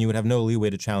challenging, and you would have no leeway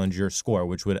to challenge your score,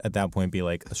 which would at that point be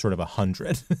like a sort of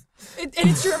 100. And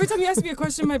it's true. Every time you asked me a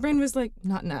question, my brain was like,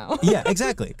 not now. Yeah,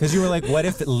 exactly. Because you were like, what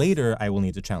if later I will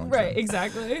need to challenge Right, them?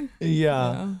 exactly.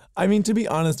 Yeah. I mean, to be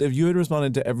honest, if you had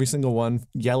responded to every single one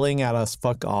yelling at us,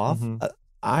 fuck off,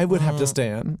 I would have to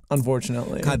stand,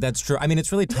 unfortunately. God, that's true. I mean,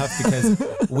 it's really tough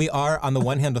because we are, on the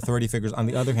one hand, authority figures. On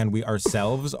the other hand, we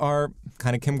ourselves are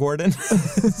kind of Kim Gordon.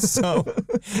 So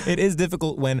it is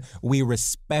difficult when we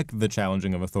respect the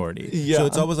challenging of authority. Yeah. So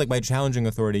it's almost like by challenging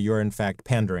authority, you're in fact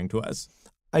pandering to us.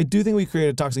 I do think we create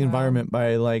a toxic environment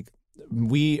by, like,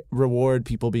 we reward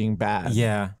people being bad.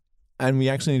 Yeah. And we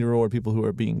actually need to reward people who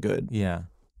are being good. Yeah.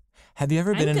 Have you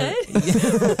ever been I'm in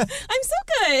good. I'm so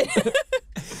good.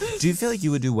 Do you feel like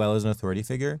you would do well as an authority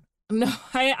figure? No,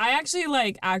 I actually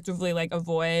like actively like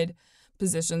avoid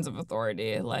positions of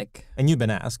authority. Like, And you've been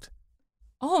asked.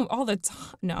 oh, all the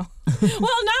time. No.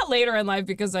 Well, not later in life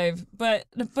because but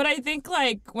I think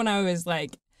like when I was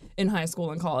like in high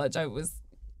school and college, I was,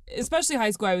 especially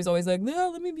high school, I was always like, no,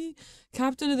 let me be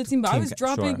captain of the team. But I was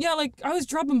dropping, I was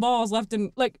dropping balls left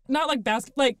and like, not like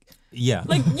basket, like, Yeah.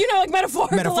 like, like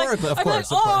metaphorically. Metaphorically, like, of I'd be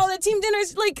course, like, of oh, course. the team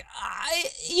dinner's like,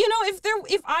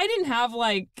 if I didn't have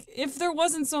like, if there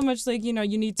wasn't so much like, you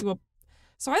need to,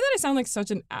 sorry that I sound like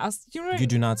such an ass. You know what You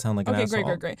do not sound like an Okay,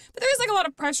 asshole. great. But there's like a lot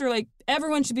of pressure, like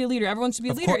everyone should be a leader, everyone should be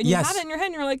a leader. And you have it in your head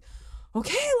and you're like,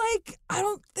 okay, like, I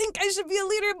don't think I should be a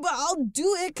leader, but I'll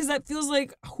do it because that feels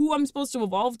like who I'm supposed to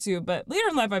evolve to. But later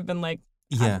in life, I've been like,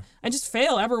 Yeah. I just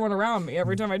fail everyone around me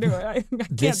every time I do it. I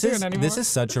can't do it anymore. This is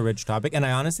such a rich topic, and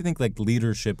I honestly think like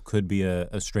leadership could be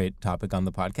a straight topic on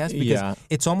the podcast because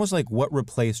it's almost like what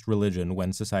replaced religion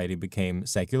when society became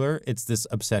secular. It's this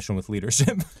obsession with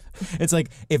leadership. It's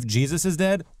like if Jesus is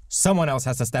dead, someone else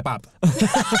has to step up.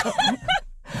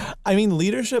 I mean,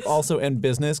 leadership also and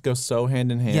business go so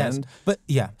hand in hand.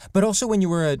 Yes, but also when you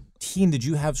were a teen, did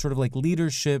you have sort of like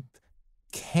leadership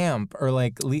camp or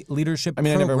like leadership I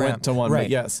mean, program? I never went to one, right. but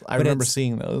yes, I But remember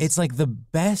seeing those. It's like the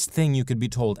best thing you could be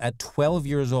told at 12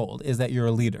 years old is that you're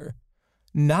a leader.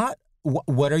 Not,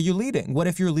 what are you leading? What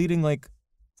if you're leading like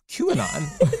QAnon?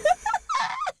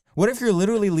 What if you're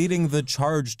literally leading the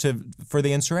charge for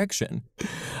the insurrection?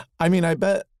 I mean, I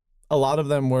bet a lot of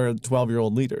them were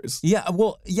 12-year-old leaders. Yeah,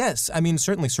 well, yes. I mean,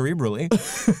 certainly cerebrally.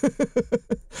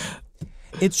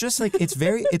 It's just like,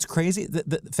 it's crazy.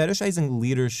 The fetishizing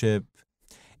leadership,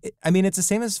 I mean, it's the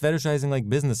same as fetishizing like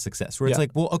business success, where it's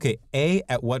like, well, okay, A,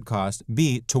 at what cost?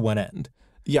 B, to what end?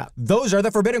 Yeah. Those are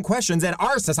the forbidden questions in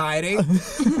our society.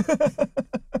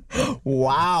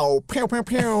 Wow. Pew, pew,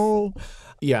 pew.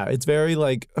 Yeah, it's very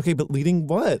like, okay, but leading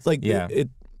what? Like, Yeah. we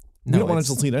don't want to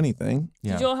just lead anything.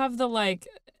 Yeah. Did you all have the like,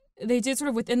 they did sort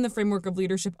of within the framework of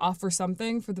leadership offer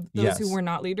something for those who were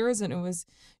not leaders. And it was,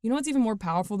 what's even more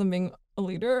powerful than being a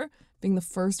leader? Being the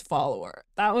first follower.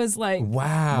 That was like,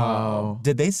 Wow.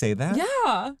 Did they say that?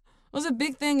 yeah, it was a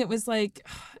big thing. It was like,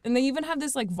 and they even had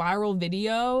this like viral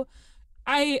video.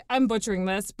 I'm butchering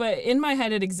this, but in my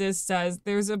head it exists as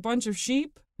there's a bunch of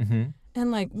sheep and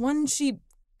like one sheep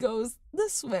goes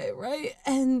this way, right?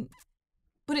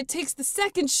 But it takes the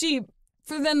second sheep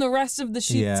for then the rest of the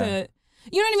sheep to,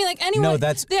 you know what I mean? Like anyone,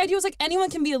 the idea was like anyone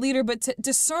can be a leader, but to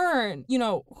discern,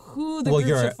 who the group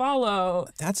should follow.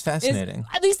 That's fascinating.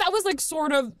 At least that was like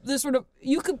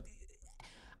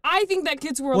I think that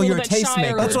kids were a little bit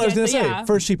shyer. That's what I was going to say.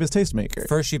 First sheep is tastemaker.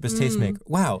 First sheep is tastemaker.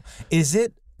 Wow. Is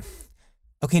it,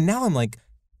 okay, now I'm like,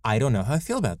 I don't know how I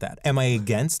feel about that. Am I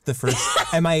against the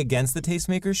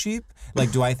tastemaker sheep?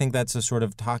 Like, do I think that's a sort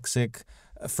of toxic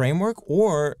framework,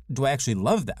 or do I actually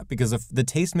love that? Because if the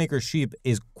tastemaker sheep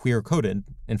is queer coded,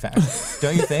 in fact,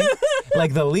 don't you think?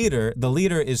 Like the leader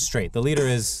is straight. The leader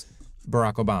is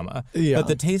Barack Obama. Yeah. But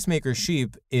the tastemaker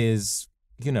sheep is,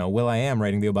 Will.i.am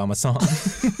writing the Obama song.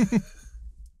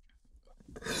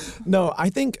 No,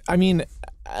 I mean,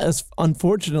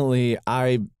 unfortunately,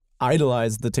 I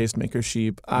idolized the tastemaker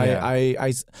sheep. I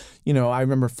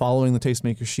remember following the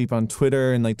tastemaker sheep on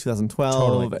Twitter in like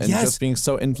 2012 and just being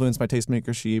so influenced by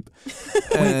tastemaker sheep.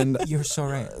 And you're so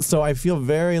right. So I feel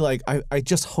very like I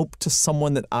just hope to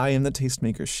someone that I am the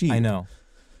tastemaker sheep. I know.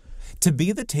 To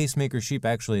be the tastemaker sheep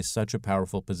actually is such a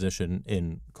powerful position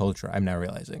in culture, I'm now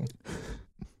realizing.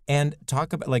 And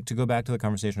talk about, like, to go back to the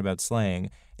conversation about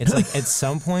slaying, it's like at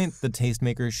some point the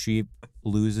tastemaker sheep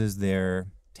loses their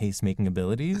taste-making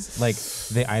abilities. Like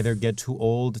they either get too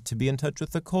old to be in touch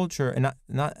with the culture, and I'm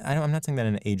not saying that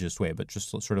in an ageist way, but just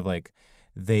sort of like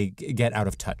they get out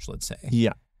of touch, let's say.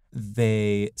 Yeah.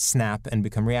 They snap and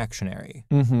become reactionary.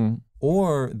 Mm-hmm.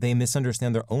 Or they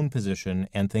misunderstand their own position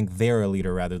and think they're a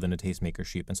leader rather than a tastemaker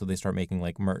sheep, and so they start making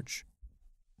like merch.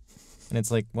 And it's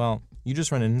like, well, you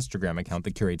just run an Instagram account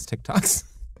that curates TikToks.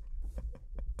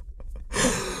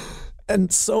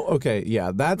 And so, okay,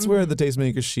 yeah, that's where the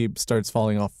tastemaker sheep starts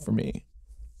falling off for me.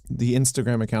 The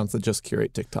Instagram accounts that just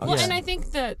curate TikToks. Well, and I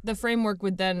think that the framework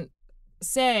would then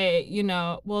say,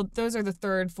 well, those are the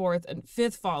 3rd, 4th, and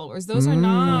 5th followers. Those are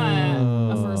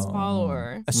not a first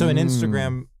follower. So an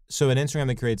Instagram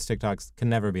that creates TikToks can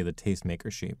never be the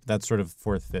tastemaker sheep. That's sort of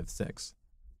 4th, 5th, 6th.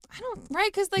 I don't, right?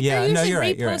 Because they're usually you're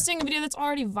right, reposting a video that's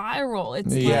already viral.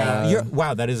 It's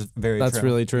Wow, that is very That's true.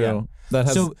 really true. Yeah. They're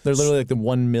literally like the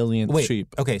 1 millionth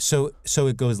sheep. Okay, so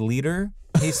it goes leader,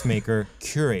 tastemaker,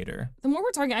 curator. The more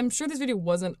we're talking, I'm sure this video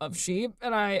wasn't of sheep,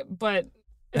 but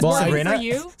it's Well, working Sabrina, for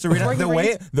you. Sabrina,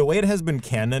 the way it has been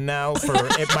canon now for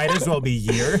it might as well be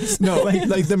years. No,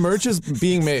 like the merch is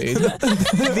being made.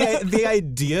 The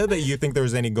idea that you think there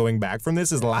was any going back from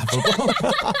this is laughable.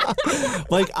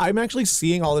 Like, I'm actually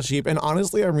seeing all the sheep, and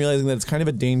honestly, I'm realizing that it's kind of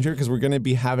a danger because we're going to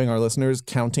be having our listeners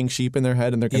counting sheep in their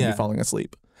head, and they're going to be falling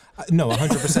asleep. No,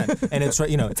 100%. And it's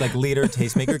it's like leader,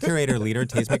 tastemaker, curator, leader,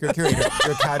 tastemaker, curator.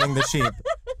 You're counting the sheep.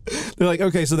 They're like,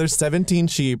 okay, so there's 17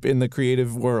 sheep in the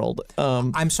creative world.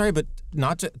 I'm sorry, but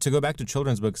not to go back to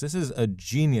children's books, this is a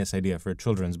genius idea for a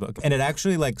children's book. And it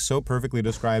actually so perfectly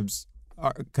describes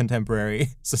our contemporary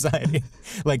society.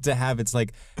 It's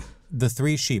like the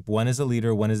 3 sheep. One is a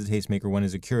leader, one is a tastemaker, one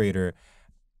is a curator.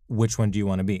 Which one do you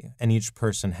want to be? And each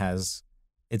person has...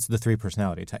 It's the 3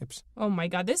 personality types. Oh my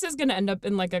God, this is going to end up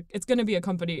in it's going to be a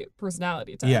company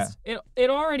personality test. Yeah. It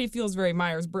already feels very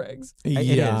Myers-Briggs.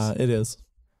 It is.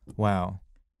 Wow.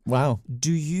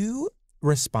 Do you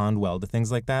respond well to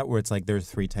things like that where it's like there's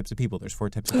 3 types of people, there's 4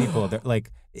 types of people?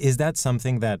 Is that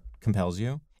something that compels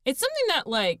you? It's something that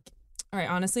all right,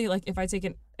 honestly, if I take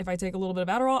a little bit of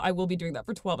Adderall, I will be doing that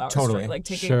for 12 hours Totally.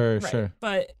 straight. Sure.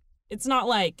 But it's not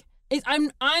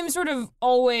I'm sort of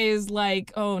always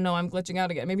like, oh no, I'm glitching out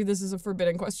again. Maybe this is a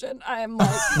forbidden question. I'm like,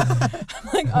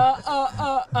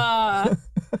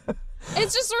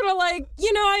 It's just sort of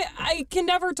I can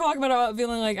never talk about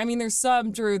feeling there's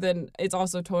some truth, and it's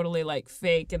also totally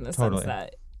fake in the sense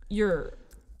that you're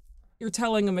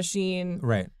telling a machine,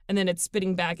 right, and then it's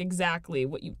spitting back exactly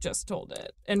what you just told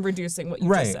it and reducing what you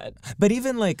just said. But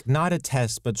even not a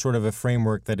test, but sort of a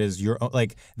framework that is your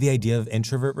the idea of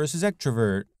introvert versus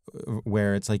extrovert,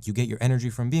 where it's you get your energy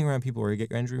from being around people, or you get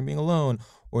your energy from being alone,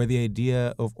 or the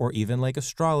idea of, or even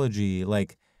astrology,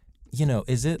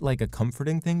 is it a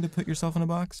comforting thing to put yourself in a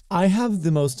box? I have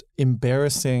the most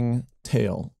embarrassing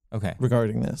tale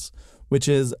regarding this, which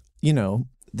is,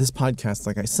 this podcast,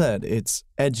 like I said, it's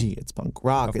edgy, it's punk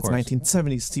rock, it's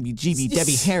 1970s CBGB,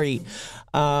 Debbie Harry.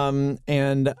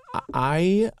 And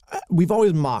we've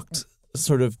always mocked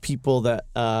sort of people that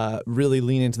really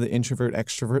lean into the introvert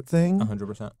extrovert thing.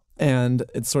 100%. And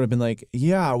it's sort of been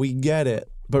yeah, we get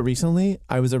it. But recently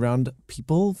I was around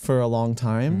people for a long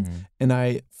time, and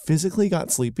I physically got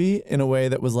sleepy in a way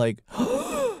that was I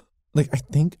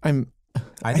think I'm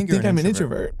an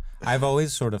introvert. I've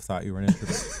always sort of thought you were an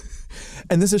introvert.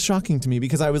 And this is shocking to me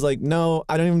because I was no,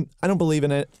 I don't believe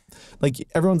in it.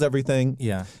 Everyone's everything.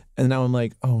 Yeah. And now I'm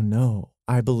oh no,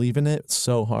 I believe in it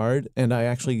so hard, and I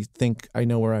actually think I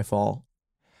know where I fall.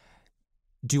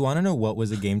 Do you want to know what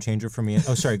was a game changer for me?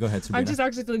 Oh, sorry, go ahead, Sabrina. I'm just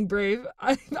actually feeling brave.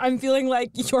 I'm feeling like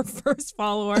your first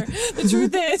follower. The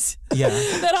truth is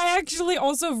that I actually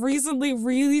also recently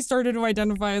really started to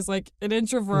identify as an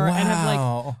introvert and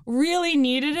have really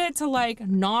needed it to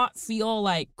not feel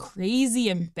crazy,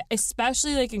 and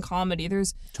especially in comedy.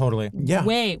 There's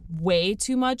way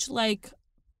too much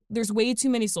there's way too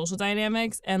many social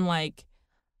dynamics, and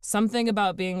something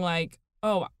about being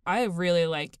oh, I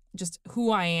really just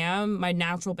who I am. My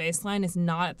natural baseline is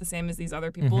not the same as these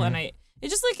other people. And it's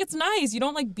just it's nice. You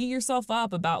don't beat yourself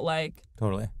up about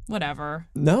totally whatever.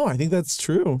 No, I think that's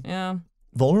true. Yeah.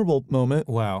 Vulnerable moment.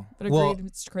 Wow. But agreed,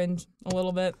 it's cringe a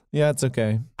little bit. Yeah, it's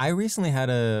okay. I recently had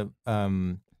a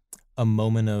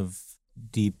moment of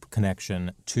deep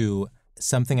connection to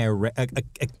something I read, a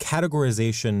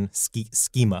categorization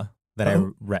schema that I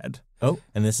read. Oh.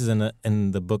 And this is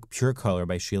in the book Pure Color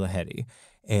by Sheila Heti.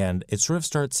 And it sort of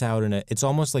starts out it's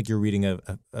almost like you're reading a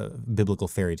biblical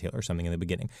fairy tale or something in the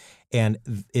beginning. And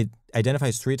it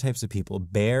identifies 3 types of people: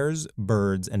 bears,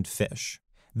 birds, and fish.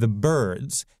 The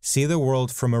birds see the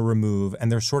world from a remove,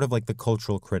 and they're sort of the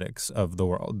cultural critics of the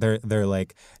world. They're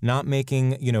not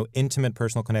making, intimate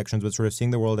personal connections, but sort of seeing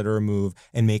the world at a remove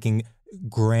and making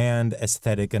grand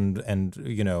aesthetic and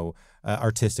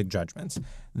artistic judgments.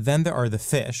 Then there are the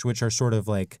fish, which are sort of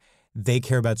they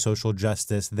care about social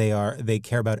justice. They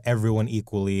care about everyone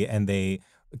equally, and they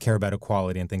care about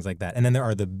equality and things like that. And then there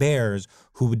are the bears,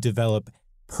 who would develop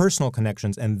personal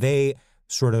connections, and they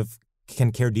sort of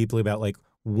can care deeply about like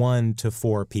 1 to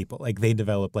 4 people. Like they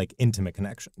develop like intimate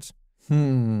connections.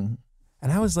 And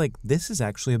I was like, this is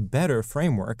actually a better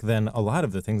framework than a lot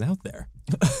of the things out there.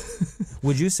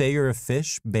 Would you say you're a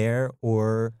fish, bear,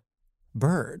 or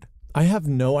bird? I have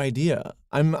no idea.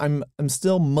 I'm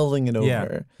still mulling it over.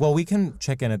 Yeah. Well, we can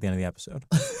check in at the end of the episode.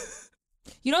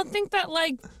 You don't think that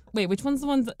like wait, which one's the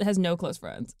one that has no close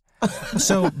friends?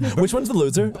 So Which one's the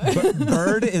loser?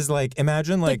 bird is like,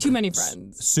 imagine like too many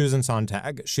friends. Susan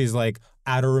Sontag. She's like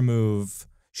at a remove.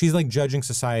 She's like judging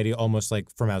society almost like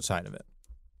from outside of it.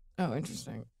 Oh,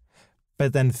 interesting.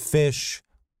 But then fish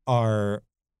are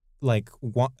like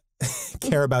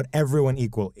care about everyone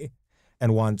equally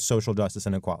and want social justice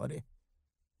and equality.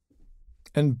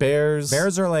 And bears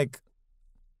Bears are like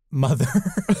mother.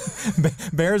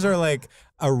 Bears are like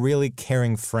a really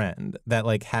caring friend that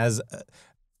like has,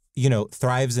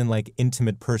 thrives in like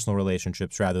intimate personal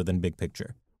relationships rather than big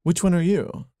picture. Which one are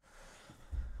you?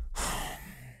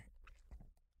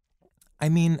 I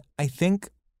mean, I think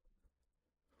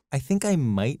I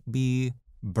might be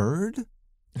bird.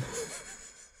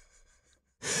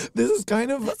 This is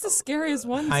kind of That's the scariest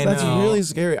one. I that's know. really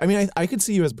scary. I mean, I could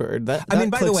see you as bird. That I mean,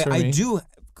 by the clicks way, for I me. do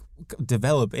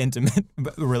develop intimate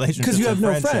relationships Because you have no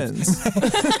and friendships.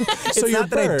 friends. It's So you're not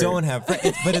that I bird. don't have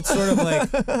friends, but it's sort of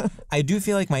like I do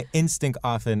feel like my instinct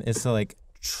often is to like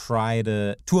try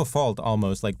to a fault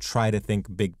almost, like try to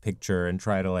think big picture and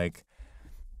try to like,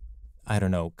 I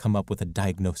don't know, come up with a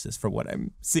diagnosis for what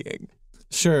I'm seeing.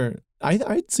 Sure.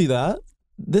 I'd see that.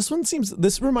 This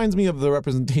reminds me of the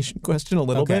representation question a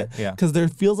little Okay, bit. yeah. Because there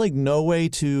feels like no way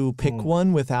to pick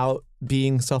one without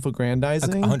being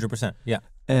self-aggrandizing. 100%, yeah.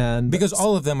 And Because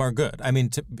all of them are good. I mean,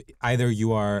 either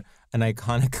you are an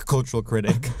iconic cultural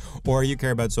critic, or you care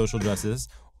about social justice,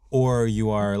 or you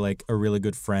are like a really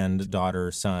good friend,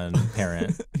 daughter, son,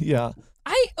 parent. yeah.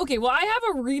 I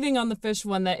have a reading on the fish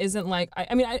one that isn't like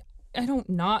I don't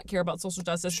not care about social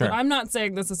justice, Sure. but I'm not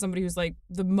saying this as somebody who's like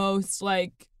the most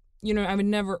like, I would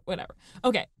never, whatever.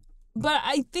 Okay. But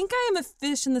I think I am a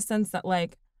fish in the sense that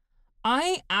like,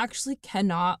 I actually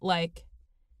cannot like,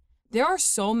 there are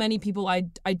so many people I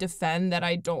defend that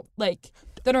I don't like,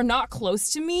 that are not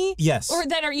close to me. Yes. Or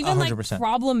that are even 100%. like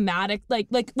problematic,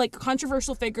 like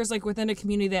controversial figures like within a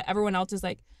community that everyone else is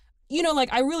like,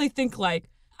 like I really think like,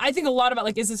 I think a lot about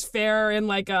like, is this fair and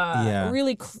like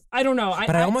really, I don't know.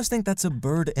 But I almost think that's a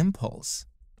bird impulse.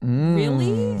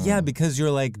 Really? Yeah, because you're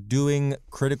like doing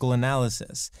critical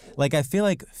analysis. Like I feel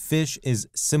like fish is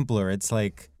simpler. It's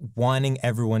like wanting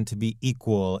everyone to be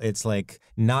equal. It's like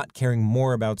not caring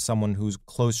more about someone who's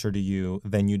closer to you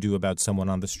than you do about someone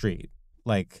on the street.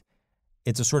 Like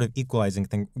it's a sort of equalizing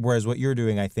thing. Whereas what you're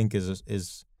doing, I think,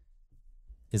 is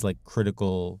like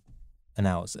critical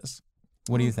analysis.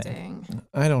 What do you think? Dang.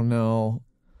 I don't know.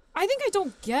 I think I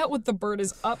don't get what the bird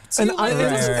is up to. And, Like, it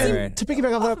doesn't seem- Right. to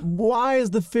piggyback off that, why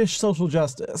is the fish social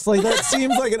justice? Like that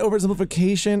seems like an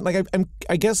oversimplification. Like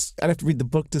I guess I'd have to read the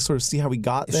book to sort of see how we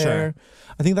got there. Sure.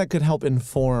 I think that could help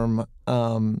inform.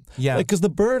 Yeah. Because the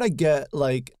bird, I get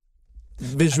like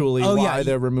visually Oh, why yeah.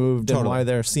 they're removed and Totally. why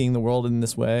they're seeing the world in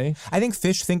this way. I think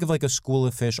fish, think of like a school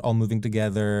of fish all moving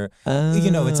together.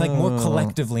 It's like more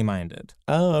collectively minded.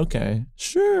 Oh, okay,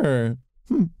 sure.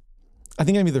 I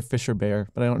think I'm either fish or bear,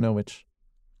 but I don't know which.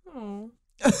 Oh.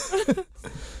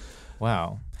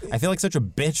 Wow. I feel like such a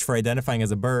bitch for identifying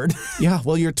as a bird. Yeah,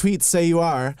 well, your tweets say you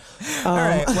are. All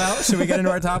right. Well, should we get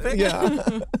into our topic?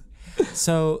 Yeah.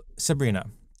 So, Sabrina,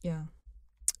 Yeah.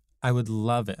 I would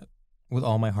love it with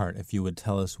all my heart if you would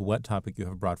tell us what topic you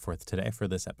have brought forth today for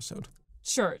this episode.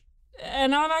 Sure.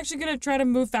 And I'm actually going to try to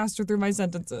move faster through my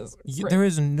sentences. Right. There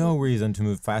is no reason to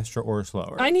move faster or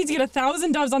slower. I need to get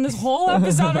 1,000 doves on this whole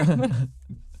episode.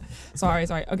 Sorry.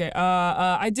 Okay.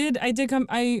 I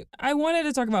wanted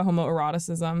to talk about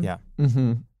homoeroticism. Yeah.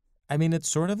 Mm-hmm. I mean, it's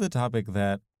sort of the topic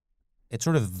it's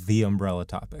sort of the umbrella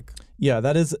topic. Yeah,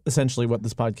 that is essentially what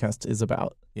this podcast is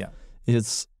about. Yeah.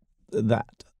 Is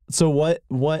that. So what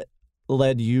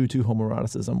led you to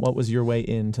homoeroticism? What was your way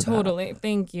into Totally.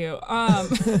 Thank you.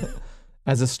 that?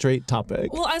 As a straight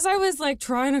topic. Well, as I was like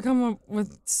trying to come up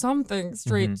with something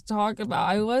straight to talk about,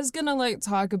 I was gonna like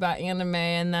talk about anime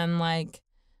and then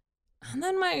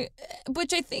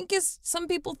which I think is some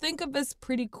people think of as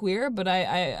pretty queer, but I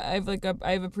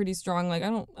have a pretty strong like I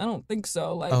don't think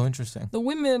so. Like Oh, interesting. the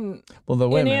women Well, the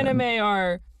women. in anime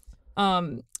are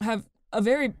have a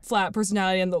very flat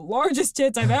personality and the largest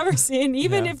tits I've ever seen,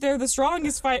 even Yeah. if they're the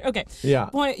strongest fight. Okay. Yeah.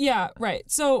 Point. Yeah. Right.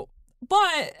 So,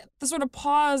 but the sort of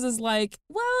pause is like,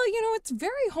 well, it's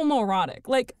very homoerotic.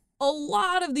 Like a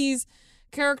lot of these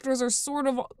characters are sort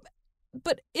of,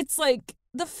 but it's like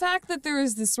the fact that there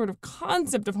is this sort of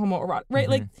concept of homoerotic, right?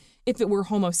 Like if it were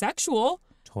homosexual,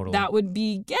 Totally. that would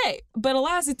be gay. But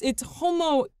alas, it's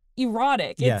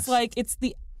homoerotic. Yes. It's like,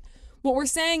 what we're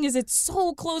saying is it's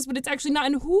so close, but it's actually not.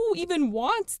 And who even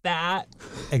wants that?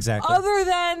 Exactly. Other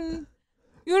than,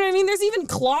 you know what I mean? There's even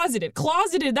closeted.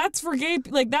 Closeted, that's for gay,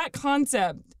 like that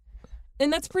concept.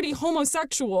 And that's pretty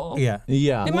homosexual. Yeah.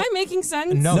 Yeah. Am I making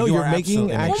sense? No, you're absolutely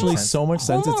making actually sense. so much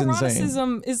sense. It's insane.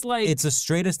 Homoeroticism is like... It's the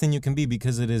straightest thing you can be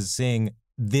because it is saying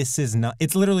this is not,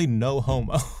 it's literally no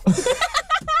homo.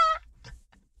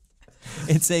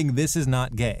 It's saying this is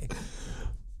not gay.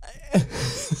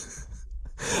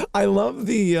 I love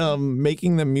the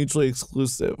making them mutually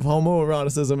exclusive.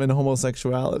 Homoeroticism and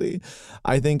homosexuality,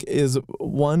 I think, is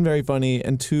one, very funny,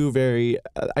 and two, very,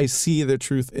 I see the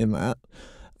truth in that.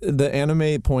 The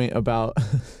anime point about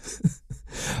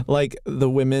like the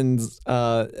women's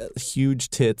huge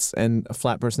tits and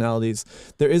flat personalities,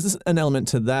 there is an element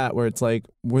to that where it's like,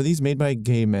 were these made by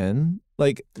gay men?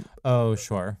 Like, Oh,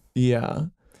 sure. yeah.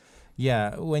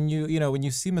 Yeah, when you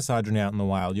see misogyny out in the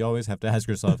wild, you always have to ask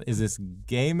yourself: is this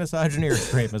gay misogyny or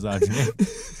straight misogyny?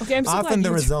 Okay, I'm so often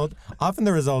glad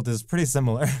the result is pretty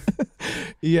similar.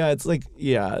 It's like,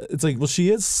 well,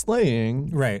 she is slaying,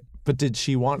 Right. but did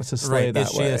she want to slay that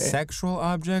Is she way? a sexual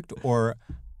object or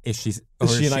is she an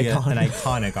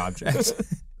iconic object?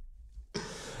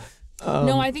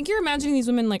 No, I think you're imagining these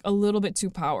women like a little bit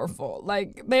too powerful.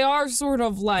 Like they are sort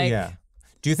of like... Yeah.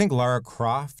 Do you think Lara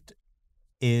Croft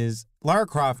is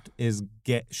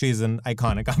gay? She's an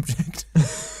iconic object.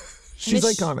 She's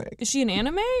iconic. Is she an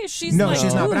anime? She's No, like,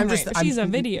 she's not, who but I'm am I- just- she's I'm-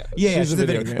 a video. Yeah, She's she's a a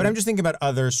video video. game. But I'm just thinking about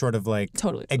other sort of like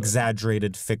Totally.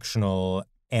 exaggerated fictional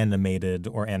animated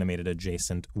or animated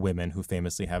adjacent women who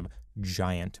famously have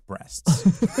giant breasts.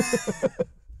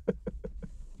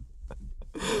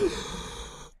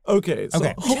 Okay. So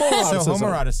Okay. homoeroticism. So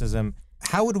homoeroticism,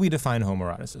 how would we define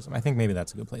homoeroticism? I think maybe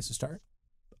that's a good place to start.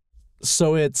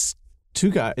 So it's two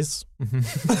guys,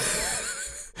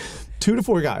 2 to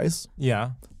 4 guys.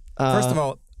 Yeah. First of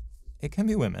all, it can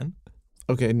be women.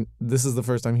 Okay, this is the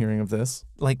first I'm hearing of this.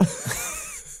 Like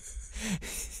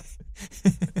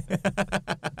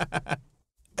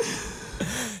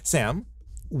Sam,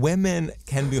 women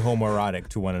can be homoerotic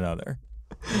to one another.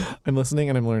 I'm listening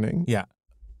and I'm learning. Yeah.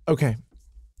 Okay,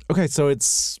 so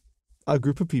it's a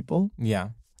group of people. Yeah.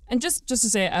 And just to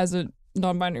say, as a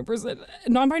non-binary person,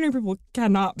 non-binary people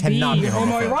cannot be Cannot be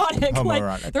homoerotic.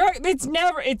 homoerotic.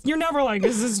 Like, you're never like,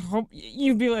 is this,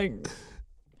 you'd be like,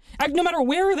 no matter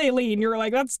where they lean, you're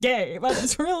like, that's gay.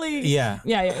 That's really... Yeah.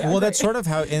 Yeah. Well, that's sort of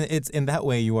how, it's in that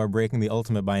way you are breaking the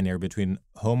ultimate binary between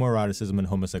homoeroticism and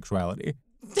homosexuality.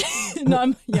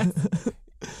 Yeah.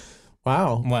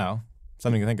 Wow. Wow.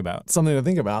 Something to think about. Something to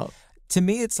think about. To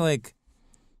me, it's like,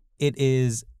 it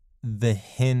is the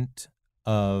hint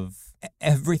of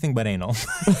everything but anal.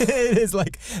 It is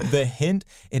like the hint.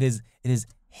 It is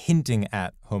hinting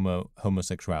at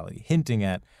homosexuality, hinting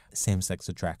at same-sex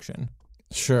attraction.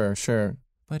 Sure.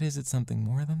 But is it something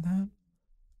more than that?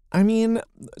 I mean,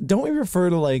 don't we refer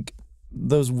to like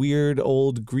those weird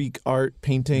old Greek art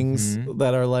paintings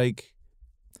that are like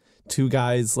two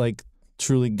guys like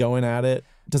truly going at it?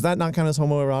 Does that not count as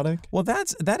homoerotic? Well,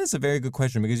 that is a very good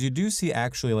question, because you do see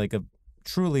actually like a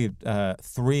truly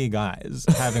 3 guys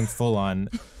having full-on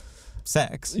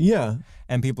sex. Yeah.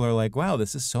 And people are like, wow,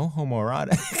 this is so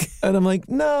homoerotic. And I'm like,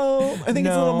 no, I think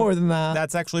it's a little more than that.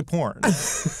 That's actually porn.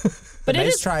 But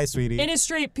nice try, sweetie. It is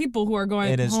straight people who are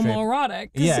going It is straight.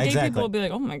 homoerotic. 'Cause Yeah, gay exactly. people will be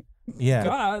like, oh my Yeah.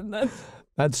 God.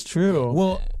 That's true.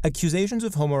 Well, accusations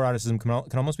of homoeroticism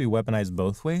can almost be weaponized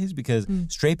both ways, because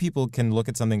straight people can look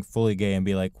at something fully gay and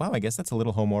be like, wow, I guess that's a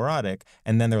little homoerotic.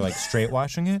 And then they're like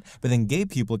straight-washing it. But then gay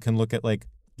people can look at like,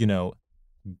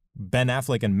 Ben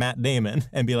Affleck and Matt Damon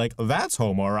and be like, that's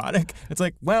homoerotic. It's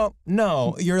like, well,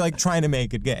 no, you're like trying to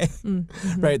make it gay.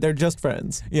 Right, they're just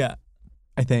friends, Yeah.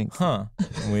 I think. Huh.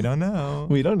 We don't know.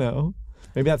 We don't know.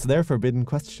 Maybe that's their forbidden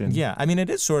question. Yeah, I mean, it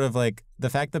is sort of like the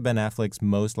fact that Ben Affleck's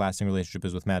most lasting relationship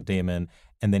is with Matt Damon,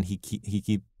 and then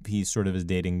he sort of is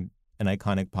dating an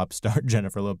iconic pop star,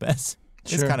 Jennifer Lopez.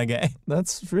 It's Sure. kind of gay.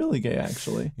 That's really gay,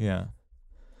 actually. Yeah.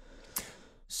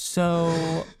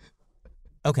 So,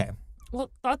 okay. Well,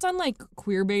 thoughts on like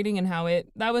queer baiting and how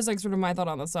that was like sort of my thought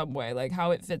on the subway, like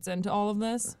how it fits into all of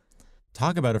this.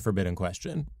 Talk about a forbidden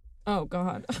question. Oh,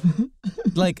 God.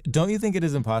 Like, don't you think it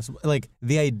is impossible? Like,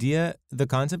 the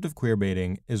concept of queer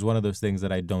baiting is one of those things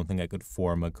that I don't think I could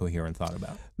form a coherent thought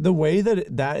about. The way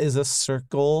that is a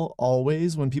circle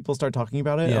always when people start talking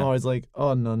about it, Yeah. I'm always like,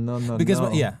 oh, no. Because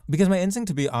my instinct,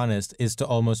 to be honest, is to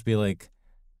almost be like,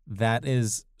 that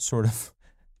is sort of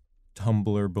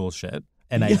Tumblr bullshit.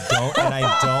 and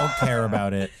I don't care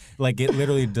about it. Like, it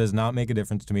literally does not make a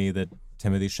difference to me that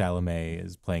Timothée Chalamet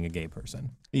is playing a gay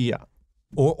person. Yeah.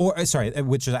 Or sorry,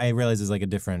 which I realize is like a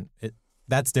different.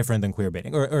 That's different than queer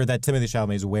baiting, or that Timothée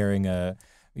Chalamet is wearing a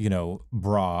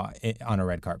bra on a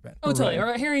red carpet. Oh, totally.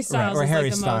 Or Harry Styles. Or is Harry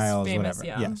like the Styles, most famous,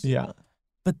 whatever. Yeah. Yes. Yeah.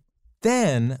 But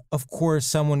then, of course,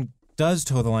 someone does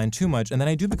toe the line too much, and then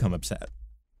I do become upset.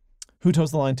 Who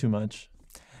toes the line too much?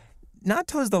 Not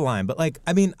toes the line, but like,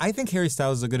 I mean, I think Harry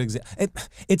Styles is a good example.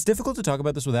 It's difficult to talk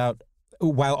about this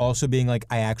while also being like,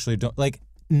 I actually don't like.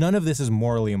 None of this is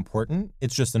morally important.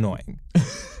 It's just annoying.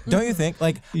 Don't you think?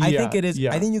 Like, I think it is.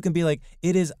 Yeah. I think you can be like,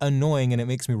 it is annoying, and it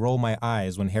makes me roll my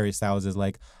eyes when Harry Styles is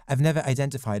like, I've never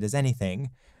identified as anything.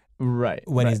 Right.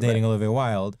 When he's dating right. Olivia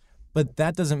Wilde, but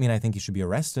that doesn't mean I think he should be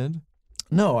arrested.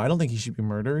 No, I don't think he should be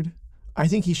murdered. I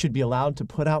think he should be allowed to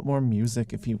put out more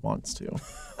music if he wants to.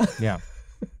 Yeah.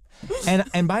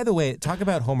 And by the way, talk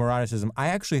about homoeroticism.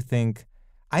 I think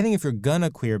if you're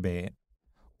gonna queer bait,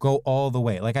 go all the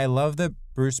way. Like, I love that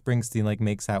Bruce Springsteen like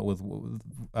makes out with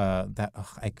I'm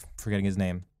forgetting his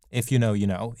name. If you know, you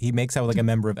know. He makes out with like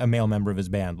a male member of his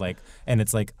band, like, and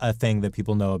it's like a thing that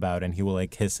people know about, and he will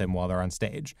like kiss him while they're on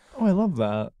stage. Oh, I love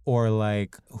that. Or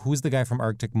like, who's the guy from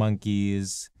Arctic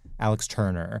Monkeys? Alex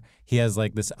Turner. He has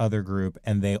like this other group,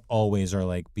 and they always are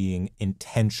like being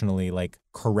intentionally like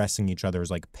caressing each other's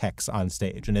like pecs on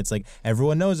stage, and it's like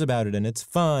everyone knows about it, and it's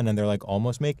fun, and they're like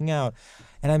almost making out,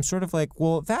 and I'm sort of like,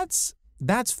 well, that's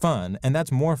fun, and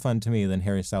that's more fun to me than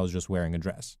Harry Styles just wearing a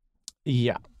dress.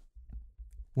 Yeah.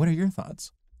 What are your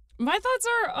thoughts? My thoughts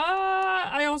are,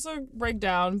 I also break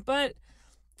down, but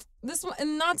this one,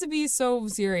 and not to be so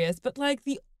serious, but like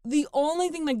the only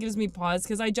thing that gives me pause,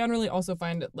 because I generally also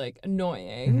find it like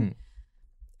annoying. Mm-hmm.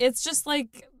 It's just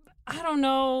like, I don't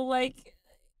know, like,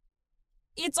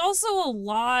 it's also a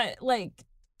lot like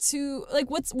to like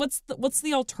what's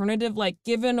the alternative, like,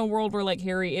 given a world where like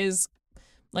Harry is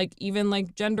like even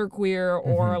like genderqueer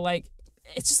or like,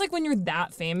 it's just like when you're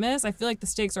that famous, I feel like the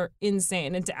stakes are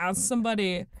insane, and to ask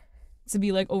somebody to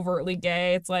be like overtly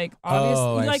gay, it's like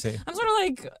obviously I like see. I'm sort of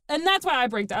like, and that's why I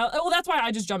break down. Well, that's why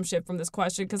I just jump ship from this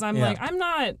question, because I'm like, I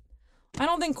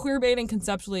don't think queer baiting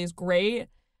conceptually is great.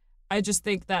 I just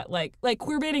think that like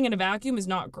queer baiting in a vacuum is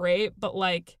not great, but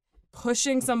like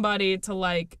pushing somebody to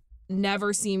like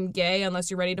never seem gay unless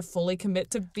you're ready to fully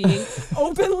commit to being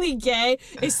openly gay,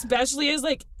 especially as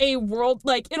like a world,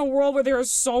 like in a world where there is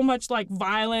so much like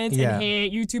violence and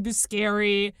hate, YouTube is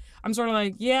scary. I'm sort of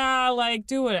like, yeah, like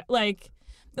do it. Like,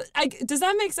 does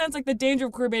that make sense? Like, the danger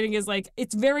of queer baiting is like,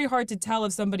 it's very hard to tell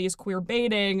if somebody is queer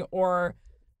baiting or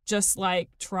just like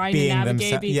trying Being to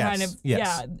navigate,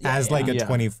 as like a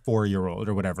 24-year-old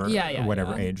or whatever,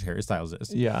 whatever age Harry Styles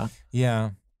is. Yeah.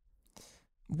 Yeah.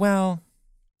 Well,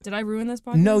 did I ruin this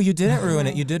podcast? no, you didn't ruin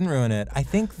it. You didn't ruin it. I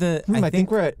think I think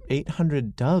we're at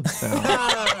 800 dubs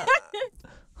now.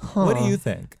 What do you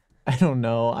think? I don't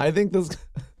know. I think this.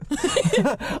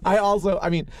 I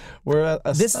mean, we're a,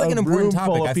 This is like an room important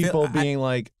topic. full I of feel- people being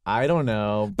like, I don't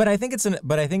know. But I think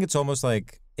it's almost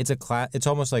like it's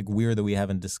almost like weird that we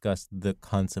haven't discussed the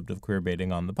concept of queer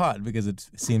baiting on the pod, because it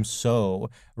seems so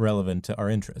relevant to our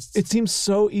interests. It seems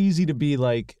so easy to be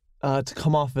like to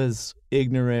come off as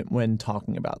ignorant when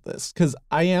talking about this, because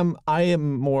I am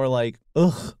more like,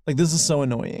 ugh, like this is so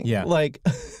annoying. Yeah. Like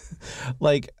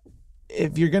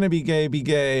if you're gonna be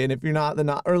gay, and if you're not, then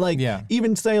not. Or like,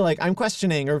 even say like, I'm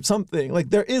questioning or something. Like,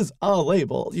 there is a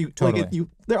label. You Totally. like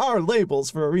there are labels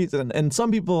for a reason. And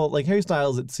some people, like Harry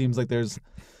Styles, it seems like there's,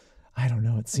 I don't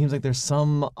know. It seems like there's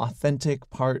some authentic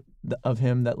part of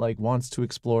him that like wants to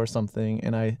explore something,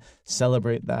 and I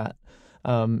celebrate that.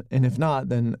 And if not,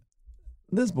 then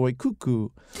this boy cuckoo.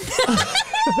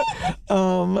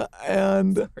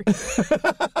 And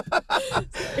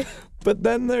but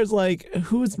then there's like,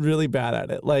 who's really bad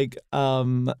at it? Like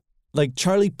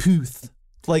Charlie Puth.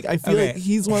 Like, I feel like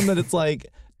he's one that it's like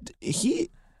he's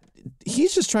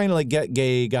just trying to like get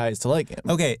gay guys to like him.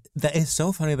 Okay, that is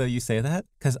so funny that you say that,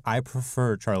 because I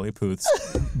prefer Charlie Puth's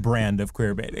brand of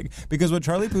queer baiting. Because what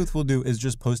Charlie Puth will do is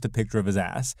just post a picture of his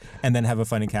ass and then have a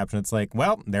funny caption. It's like,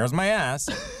 well, there's my ass.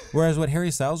 Whereas what Harry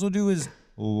Styles will do is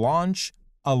launch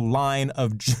a line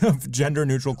of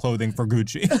gender-neutral clothing for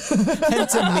Gucci.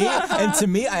 and to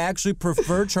me, I actually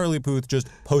prefer Charlie Puth just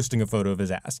posting a photo of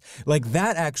his ass. Like,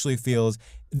 that actually feels,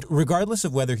 regardless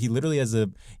of whether he literally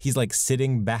he's like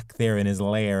sitting back there in his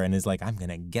lair and is like, I'm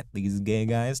gonna get these gay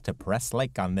guys to press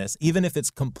like on this. Even if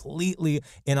it's completely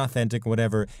inauthentic,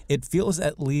 whatever, it feels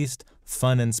at least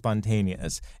fun and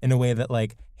spontaneous in a way that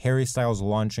like Harry Styles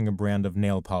launching a brand of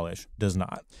nail polish does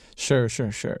not. Sure.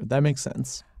 That makes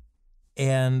sense.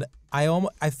 And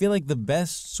I feel like the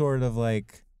best sort of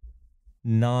like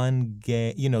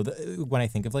non-gay, when I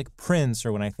think of like Prince,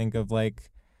 or when I think of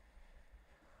like,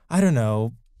 I don't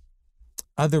know,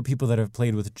 other people that have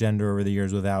played with gender over the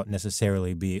years without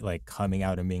necessarily be like coming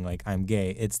out and being like, I'm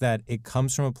gay. It's that it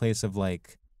comes from a place of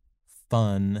like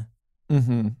fun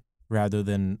rather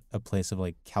than a place of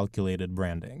like calculated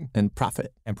branding. And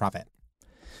profit.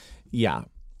 Yeah.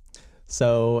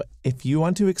 So if you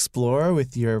want to explore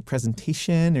with your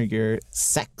presentation or your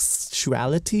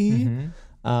sexuality,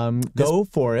 go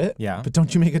for it. Yeah. But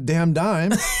don't you make a damn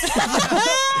dime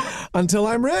until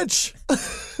I'm rich.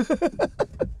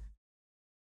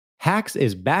 Hacks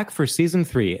is back for season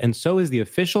 3, and so is the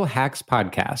official Hacks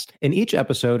podcast. In each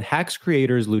episode, Hacks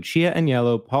creators Lucia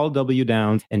Aniello, Paul W.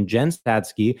 Downs, and Jen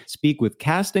Statsky speak with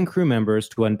cast and crew members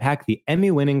to unpack the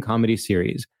Emmy-winning comedy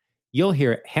series. You'll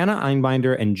hear Hannah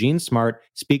Einbinder and Jean Smart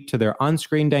speak to their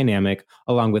on-screen dynamic,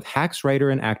 along with Hacks writer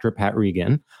and actor Pat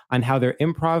Regan, on how their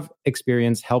improv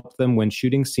experience helped them when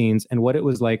shooting scenes and what it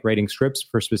was like writing scripts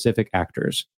for specific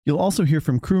actors. You'll also hear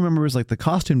from crew members like the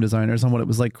costume designers on what it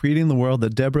was like creating the world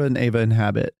that Deborah and Ava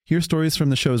inhabit. Hear stories from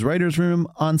the show's writer's room,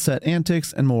 on-set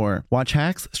antics, and more. Watch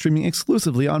Hacks streaming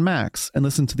exclusively on Max, and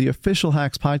listen to the official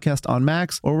Hacks podcast on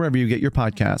Max or wherever you get your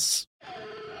podcasts.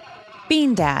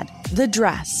 Bean Dad, The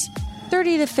Dress,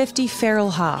 30 to 50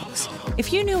 Feral Hogs.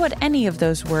 If you knew what any of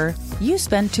those were, you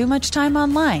spend too much time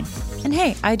online. And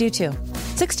hey, I do too.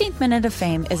 16th Minute of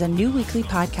Fame is a new weekly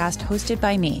podcast hosted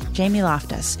by me, Jamie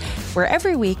Loftus, where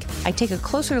every week I take a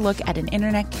closer look at an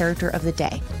internet character of the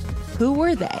day. Who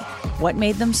were they? What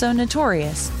made them so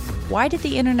notorious? Why did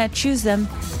the internet choose them?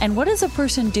 And what does a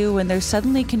person do when they're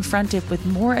suddenly confronted with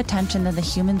more attention than the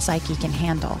human psyche can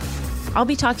handle? I'll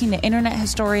be talking to internet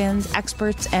historians,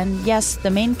 experts, and yes, the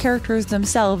main characters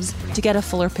themselves to get a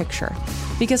fuller picture.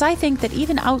 Because I think that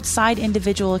even outside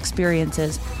individual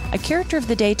experiences, a character of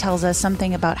the day tells us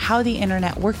something about how the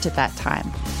internet worked at that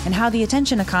time, and how the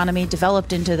attention economy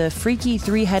developed into the freaky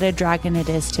three-headed dragon it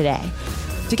is today.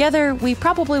 Together, we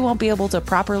probably won't be able to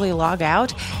properly log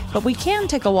out, but we can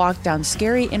take a walk down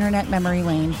scary internet memory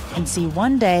lane and see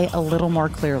one day a little more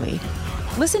clearly.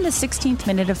 Listen to 16th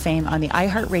Minute of Fame on the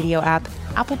iHeartRadio app,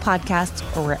 Apple Podcasts,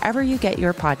 or wherever you get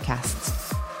your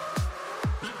podcasts.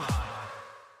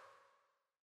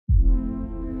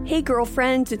 Hey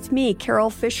girlfriends, it's me, Carol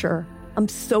Fisher. I'm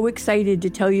so excited to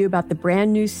tell you about the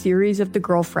brand new series of The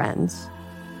Girlfriends.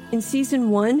 In season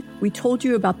 1, we told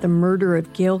you about the murder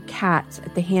of Gail Katz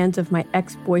at the hands of my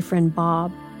ex-boyfriend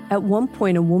Bob. At one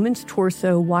point, a woman's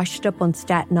torso washed up on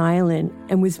Staten Island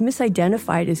and was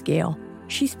misidentified as Gail.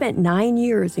 She spent 9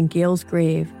 years in Gail's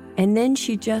grave, and then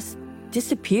she just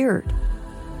disappeared.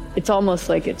 It's almost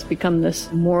like it's become this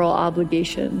moral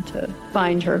obligation to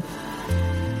find her.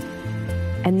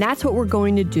 And that's what we're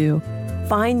going to do.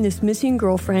 Find this missing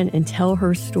girlfriend and tell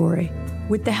her story.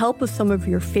 With the help of some of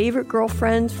your favorite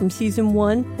girlfriends from season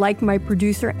 1, like my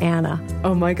producer Anna.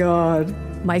 Oh my God.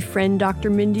 My friend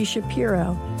Dr. Mindy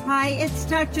Shapiro. Hi, it's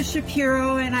Dr.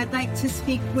 Shapiro, and I'd like to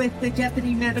speak with the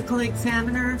deputy medical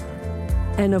examiner.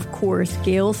 And of course,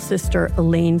 Gail's sister,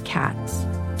 Elaine Katz.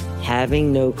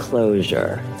 Having no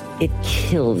closure, it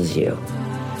kills you.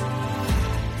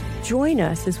 Join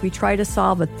us as we try to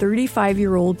solve a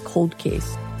 35-year-old cold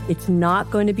case. It's not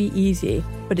going to be easy,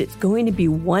 but it's going to be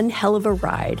one hell of a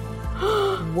ride.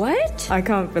 What? I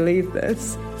can't believe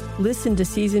this. Listen to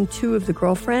season 2 of The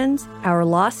Girlfriends, Our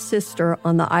Lost Sister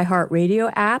on the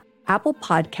iHeartRadio app, Apple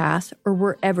Podcasts, or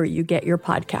wherever you get your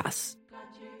podcasts.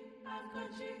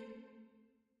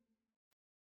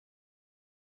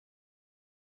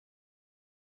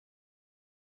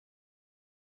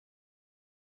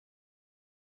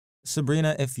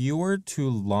 Sabrina, if you were to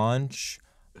launch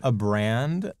a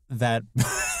brand that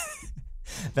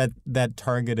that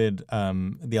targeted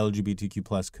the LGBTQ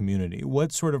plus community,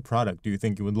 what sort of product do you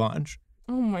think you would launch?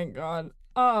 Oh my God.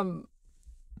 I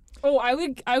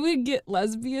would get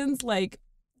lesbians like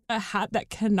a hat that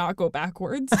cannot go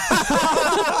backwards.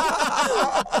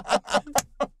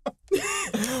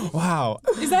 Wow.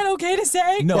 Is that okay to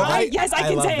say? No, yes, I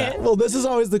can say that. it. Well, this is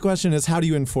always the question is how do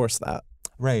you enforce that?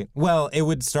 Right. Well, it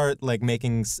would start like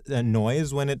making a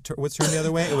noise when it would turn the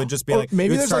other way. It would just be like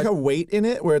maybe there's like a weight in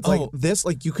it where it's like this,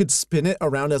 like you could spin it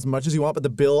around as much as you want, but the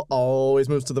bill always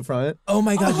moves to the front. Oh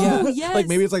my God, yeah. Yes. Like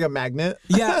maybe it's like a magnet.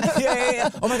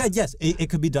 Yeah. Oh my God, yes. It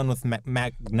could be done with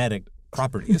magnetic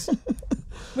properties.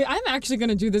 Wait, I'm actually going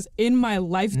to do this in my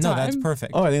lifetime. No, that's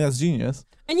perfect. Oh, I think that's genius.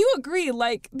 And you agree,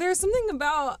 like, there's something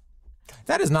about...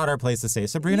 That is not our place to say,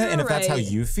 Sabrina. You're and if that's how right.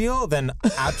 you feel, then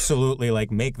absolutely, like,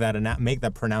 make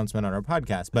that pronouncement on our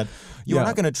podcast. But you're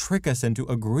not going to trick us into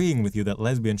agreeing with you that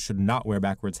lesbians should not wear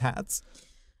backwards hats.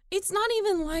 It's not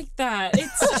even like that.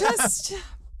 It's just...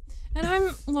 And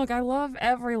I love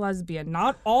every lesbian,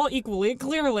 not all equally,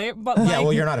 clearly, but like... Yeah,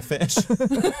 well, you're not a fish.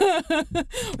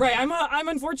 Right, I'm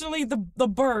unfortunately the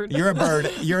bird. You're a bird.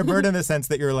 You're a bird in the sense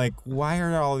that you're like, why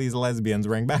are all these lesbians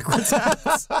wearing backwards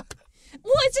hats? Well,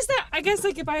 it's just that, I guess,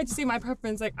 like, if I had to say my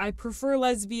preference, like, I prefer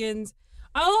lesbians.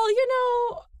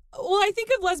 I think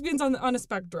of lesbians on a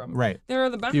spectrum. Right. There are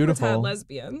the backwards hat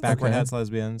lesbians. Backward hats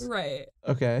lesbians. Right.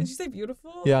 Okay. Did you say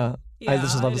beautiful? Yeah. I Yeah,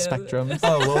 just love I the did. spectrum.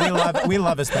 Oh, well, we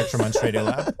love a spectrum on Stradio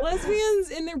Lab.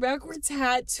 Lesbians in their backwards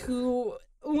hats who,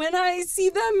 when I see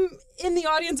them in the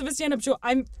audience of a stand-up show,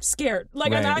 I'm scared.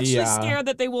 Like, I'm actually scared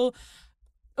that they will...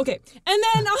 Okay, and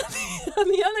then on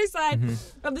the other side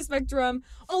of the spectrum,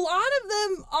 a lot of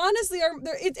them, honestly,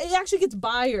 it actually gets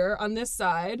buyer on this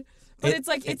side. But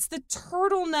it's the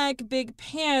turtleneck, big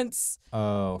pants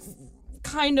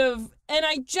kind of, and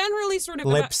I generally sort of...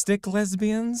 Lipstick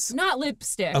lesbians? Not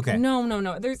lipstick. Okay.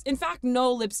 No. There's, in fact,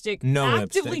 no lipstick. No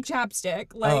actively lipstick.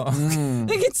 chapstick. Like,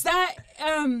 like it's that,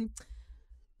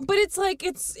 but it's like,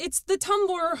 it's the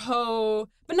Tumblr hoe,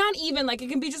 but not even, like, it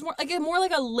can be just more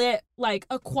like a lit, like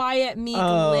a quiet, meek, lit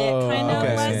kind of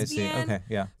lesbian. I see. Okay,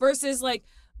 yeah. Versus, like,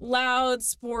 loud,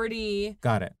 sporty.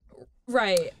 Got it.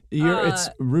 Right. It's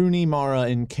Rooney Mara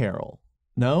and Carol.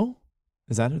 No?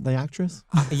 Is that the actress?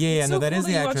 So that cool is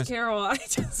the you actress. Watch Carol. I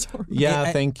just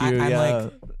Yeah, thank you. I'm yeah.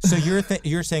 like, so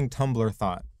you're saying Tumblr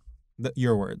thought,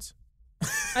 your words.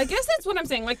 I guess that's what I'm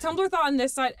saying. Like, Tumblr thought on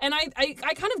this side, and I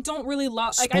kind of don't really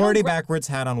love... Like, Sporty backwards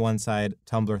hat on one side,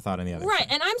 Tumblr thought on the other. Right, side.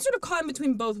 and I'm sort of caught in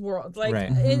between both worlds. Like,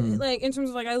 Right. in terms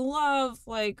of, like, I love,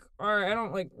 like, or I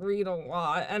don't, like, read a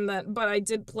lot, but I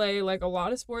did play, like, a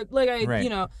lot of sport. Like,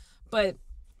 but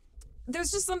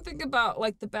there's just something about,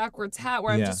 like, the backwards hat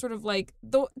where I'm just sort of like,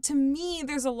 to me,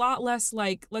 there's a lot less,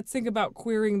 like, let's think about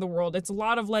queering the world. It's a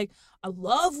lot of, like, I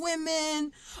love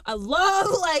women. I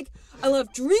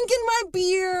love drinking my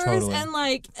beers. Totally. And,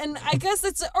 like, and I guess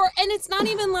and it's not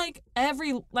even, like,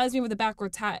 every lesbian with a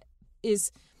backwards hat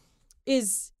is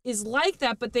like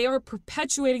that, but they are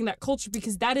perpetuating that culture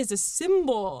because that is a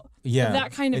symbol of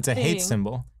that kind of thing. It's a hate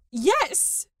symbol.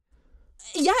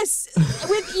 Yes,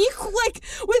 with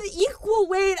equal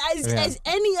weight as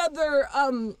any other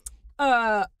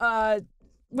wow,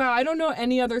 I don't know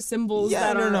any other symbols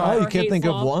that are Oh, you can't hateful. think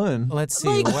of one. Let's see.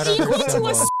 Like, what other equal to a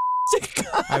symbols?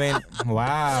 I mean,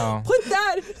 wow. Put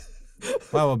that.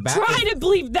 Wow, Try to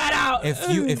bleep that out.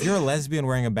 If you're a lesbian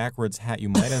wearing a backwards hat, you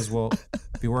might as well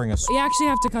be wearing a. You actually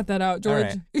have to cut that out, George.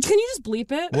 Right. Can you just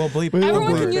bleep it? We'll bleep.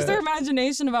 Everyone can use their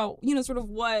imagination about sort of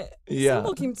what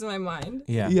symbol came to my mind.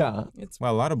 Yeah. It's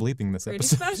Wow, a lot of bleeping this pretty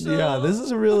episode. special. Yeah, this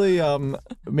is a really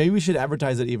maybe we should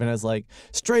advertise it even as like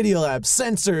Stradio Lab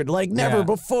censored like never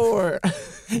before.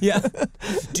 Yeah.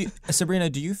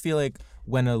 Sabrina, do you feel like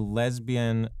when a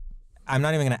lesbian, I'm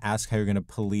not even going to ask how you're going to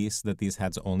police that these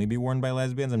hats only be worn by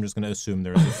lesbians. I'm just going to assume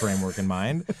there's a framework in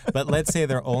mind. But let's say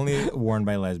they're only worn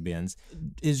by lesbians.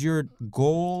 Is your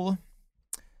goal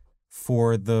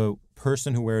for the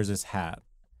person who wears this hat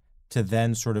to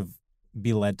then sort of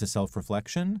be led to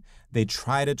self-reflection? They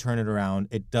try to turn it around.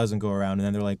 It doesn't go around. And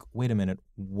then they're like, wait a minute,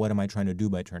 what am I trying to do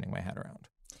by turning my hat around?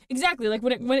 Exactly. Like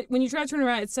when you try to turn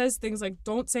around, it says things like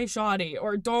 "Don't say shoddy"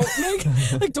 or "Don't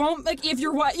make don't like if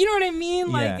you're white." You know what I mean?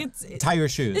 Like it's tie your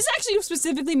shoes. This is actually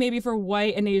specifically maybe for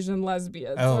white and Asian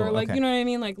lesbians, or like you know what I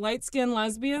mean? Like light skinned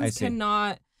lesbians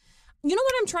cannot. You know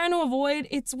what I'm trying to avoid?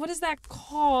 It's what is that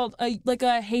called? Like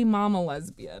a hey mama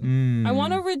lesbian. I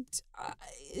want to.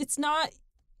 It's not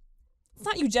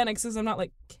eugenics, because I'm not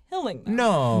like killing them.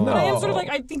 No. But I am sort of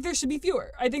like, I think there should be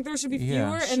fewer. I think there should be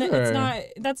fewer, and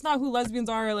that's not who lesbians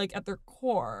are like at their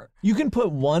core. You can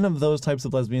put one of those types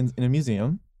of lesbians in a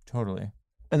museum. Totally.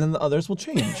 And then the others will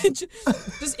change.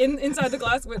 Just inside the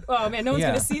glass with, oh man, no one's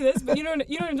gonna see this, but you know what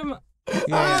I'm talking about.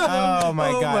 Yeah. Oh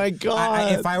my god. Oh my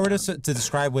god. If I were to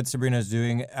describe what Sabrina's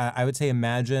doing, I would say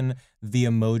imagine the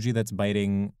emoji that's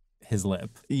biting his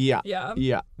lip. Yeah.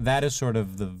 That is sort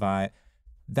of the vibe.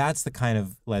 That's the kind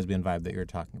of lesbian vibe that you're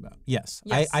talking about. Yes.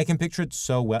 I can picture it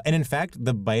so well. And in fact,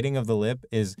 the biting of the lip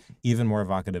is even more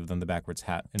evocative than the backwards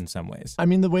hat in some ways. I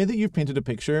mean, the way that you've painted a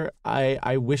picture,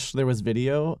 I wish there was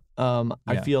video.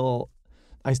 I feel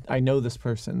I know this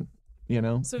person, you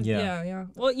know? So yeah.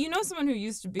 Well, you know someone who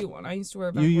used to be one. I used to wear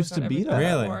a backwards You used to be that?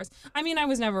 Really? I mean, I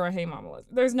was never a hey mama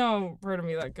lesbian. There's no part of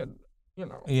me that could,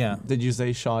 Yeah. Did you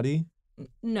say shoddy?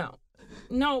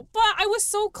 No, but I was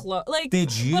so close. Like,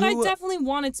 did you? But I definitely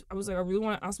wanted to. I was like, I really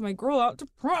want to ask my girl out to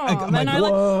prom, and I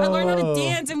learned how to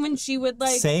dance. And when she would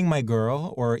like saying my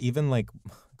girl, or even like,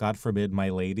 God forbid, my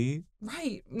lady.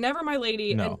 Right, never my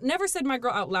lady. No. I never said my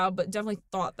girl out loud, but definitely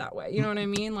thought that way. You know what I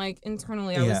mean? Like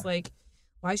internally, I was like,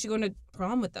 why is she going to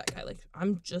prom with that guy? Like,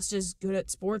 I'm just as good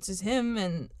at sports as him,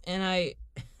 and I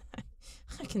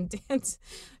can dance.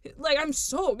 Like, I'm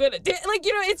so good at dance. Like,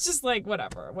 it's just like,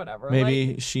 whatever.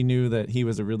 Maybe like, she knew that he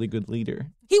was a really good leader.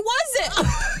 he wasn't.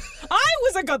 I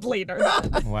was a good leader.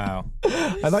 Wow.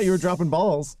 I thought you were dropping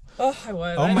balls. Oh, I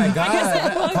was. Oh my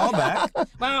God. Call back.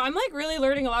 Wow, I'm like really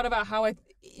learning a lot about how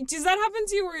does that happen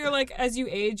to you where you're like, as you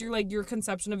age, you're like your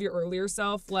conception of your earlier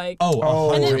self, like,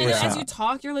 and then as you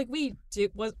talk, you're like, wait,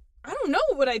 I don't know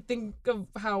what I think of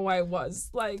how I was.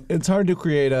 Like, it's hard to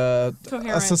create a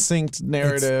coherent, succinct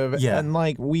narrative. And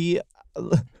like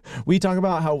we talk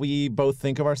about how we both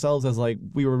think of ourselves as like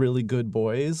we were really good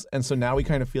boys, and so now we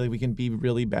kind of feel like we can be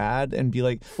really bad and be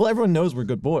like, well, everyone knows we're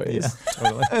good boys. Yeah,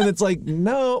 totally. And it's like,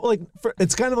 no, like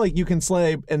it's kind of like you can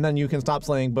slay and then you can stop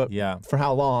slaying, but for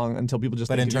how long until people just.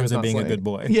 But in terms of being a good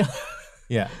boy,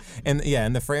 yeah, and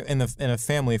in a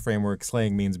family framework,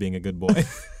 slaying means being a good boy.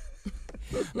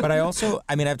 But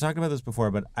I've talked about this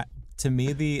before, but to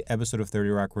me, the episode of 30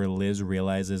 Rock where Liz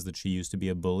realizes that she used to be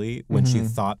a bully when she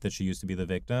thought that she used to be the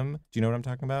victim. Do you know what I'm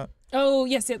talking about? Oh,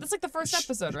 yes. Yeah. That's like the first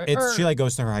episode, right? She like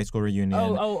goes to her high school reunion.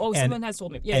 Oh, someone has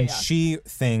told me. Yeah, and she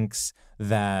thinks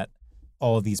that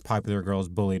all of these popular girls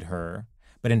bullied her.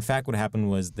 But in fact, what happened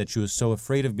was that she was so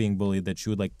afraid of being bullied that she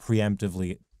would like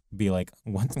preemptively be like,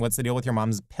 what's the deal with your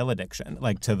mom's pill addiction?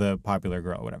 Like to the popular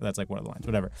girl, whatever. That's like one of the lines,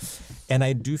 whatever. And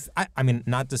I mean,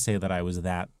 not to say that I was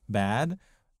that bad,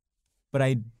 but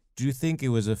I do think it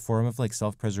was a form of like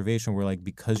self-preservation where like,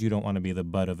 because you don't want to be the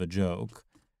butt of a joke,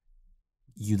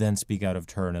 you then speak out of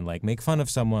turn and like make fun of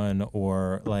someone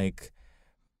or like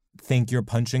think you're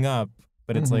punching up.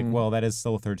 But it's like, well, that is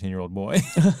still a 13-year-old boy.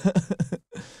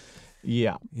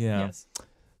 Yeah. Yes.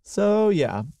 So,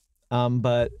 yeah.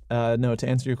 But no, to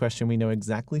answer your question, we know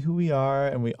exactly who we are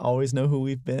and we always know who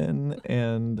we've been.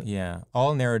 And yeah,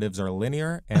 all narratives are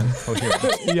linear and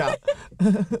coherent. Yeah.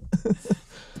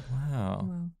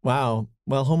 Wow.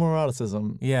 Well,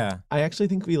 homoeroticism. Yeah. I actually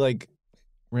think we like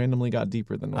randomly got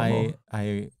deeper than normal.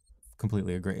 I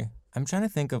completely agree. I'm trying to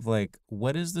think of like,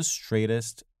 what is the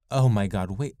straightest? Oh my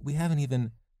God, wait, we haven't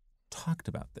even talked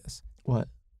about this. What?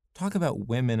 Talk about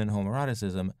women and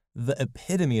homoeroticism. The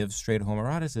epitome of straight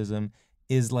homoeroticism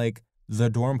is like the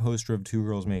dorm poster of two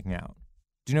girls making out.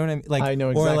 Do you know what I mean? Like, I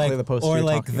know exactly or like, the poster or you're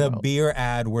like talking the about. beer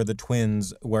ad where the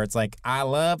twins, where it's like, I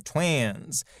love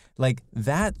twins. Like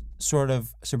that sort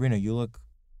of, Sabrina, you look.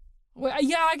 Well,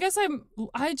 yeah, I guess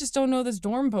I just don't know this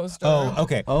dorm poster. Oh,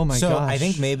 okay. Oh my gosh. So I gosh.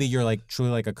 think maybe you're like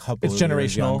truly like a couple It's of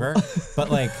years generational. younger. But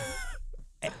like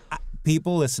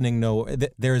people listening know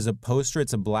there is a poster.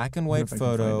 It's a black and white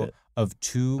photo of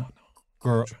two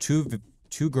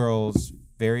girls,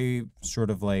 very sort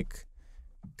of like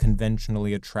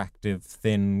conventionally attractive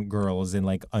thin girls in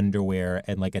like underwear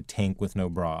and like a tank with no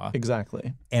bra.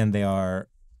 Exactly. And they are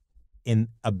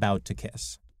about to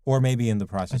kiss. Or maybe in the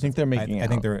process. I think they're making out. I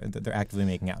think they're actively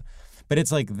making out. But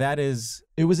it's like that is.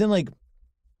 It was in like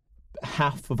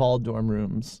half of all dorm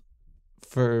rooms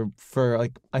for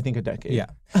like I think a decade. Yeah.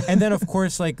 And then of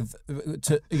course like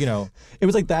it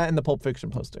was like that in the Pulp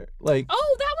Fiction poster. Like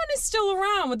oh, that one is still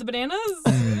around with the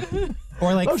bananas.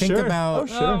 Or like think about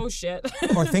oh shit.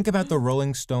 Or think about the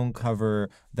Rolling Stone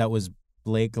cover that was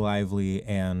Blake Lively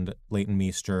and Leighton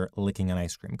Meester licking an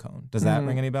ice cream cone. Does that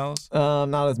ring any bells?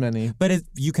 Not as many. But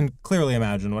you can clearly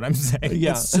imagine what I'm saying.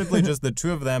 Yeah. It's simply just the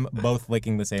two of them both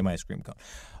licking the same ice cream cone.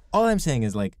 All I'm saying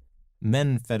is like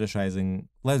men fetishizing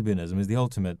lesbianism is the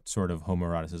ultimate sort of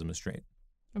homoeroticism is straight.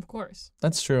 Of course.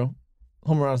 That's true.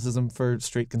 Homoeroticism for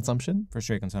straight consumption? For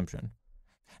straight consumption.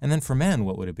 And then for men,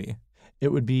 what would it be?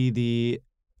 It would be the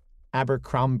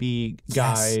Abercrombie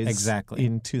guys exactly.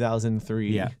 in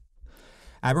 2003. Yeah.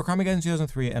 Abercrombie guys in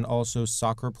 2003 and also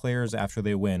soccer players after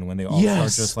they win when they all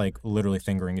start just like literally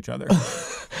fingering each other.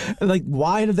 Like,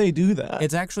 why do they do that?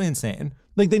 It's actually insane.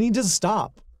 Like, they need to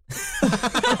stop.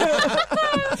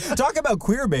 Talk about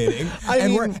queer baiting.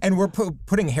 We're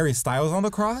putting Harry Styles on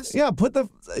the cross? Yeah, put the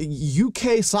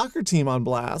UK soccer team on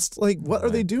blast. Like, what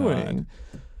are they doing?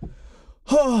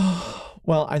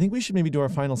 Well, I think we should maybe do our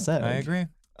final set. I agree.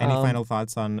 Any final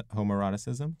thoughts on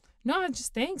homoeroticism? No,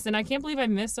 just thanks. And I can't believe I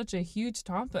missed such a huge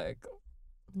topic.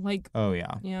 Like, oh,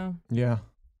 yeah. Yeah. Yeah.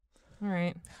 All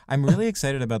right. I'm really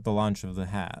excited about the launch of the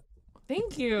hat.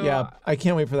 Thank you. Yeah, I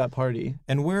can't wait for that party.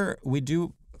 And we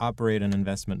do operate an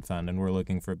investment fund, and we're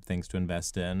looking for things to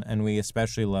invest in, and we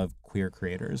especially love queer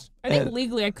creators. I think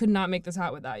legally I could not make this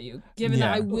hat without you, given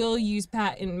that I will use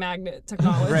patent magnet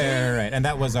technology. Right. And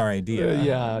that was our idea.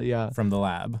 Yeah. From the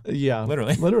lab. Yeah.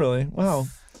 Literally.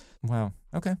 Wow.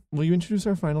 Okay. Will you introduce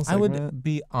our final segment? I would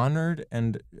be honored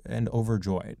and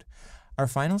overjoyed. Our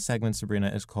final segment, Sabrina,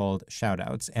 is called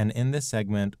Shoutouts. And in this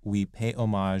segment, we pay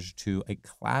homage to a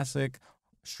classic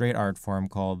straight art form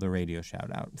called the radio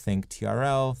shoutout. Think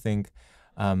TRL, think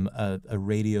a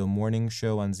radio morning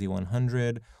show on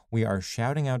Z100. We are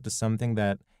shouting out to something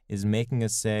that is making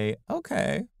us say,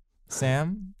 okay.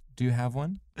 Sam, do you have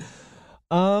one?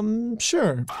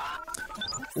 Sure.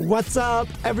 What's up,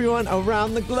 everyone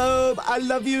around the globe? I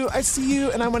love you. I see you.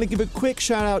 And I want to give a quick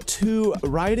shout out to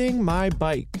riding my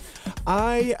bike.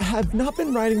 I have not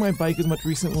been riding my bike as much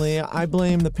recently. I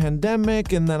blame the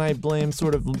pandemic, and then I blame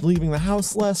sort of leaving the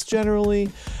house less generally.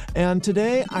 And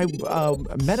today I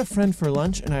met a friend for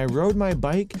lunch, and I rode my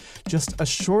bike, just a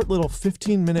short little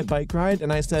 15-minute bike ride.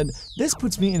 And I said, this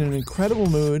puts me in an incredible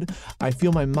mood. I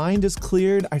feel my mind is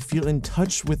cleared. I feel in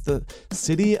touch with the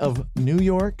city of New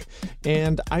York.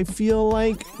 And I feel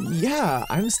like, yeah,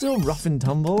 I'm still rough and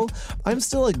tumble. I'm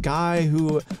still a guy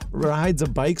who rides a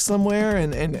bike somewhere,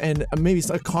 and maybe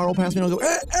a car will pass me and I'll go,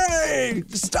 hey,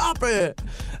 stop it.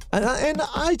 And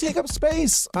I take up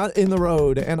space in the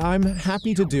road, and I'm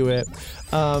happy to do it.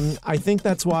 I think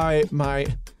that's why my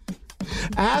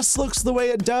ass looks the way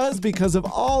it does, because of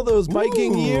all those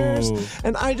biking years.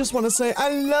 And I just want to say, I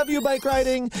love you, bike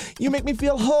riding. You make me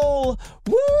feel whole.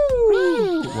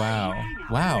 Woo!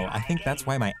 Wow. I think that's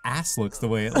why my ass looks the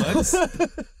way it looks.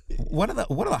 What are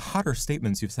the hotter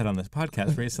statements you've said on this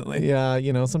podcast recently?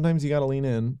 Yeah, sometimes you got to lean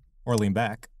in. Or lean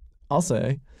back. I'll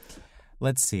say.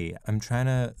 Let's see. I'm trying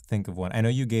to think of one. I know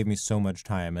you gave me so much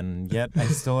time, and yet I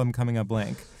still am coming up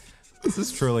blank. This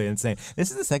is truly insane.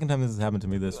 This is the second time this has happened to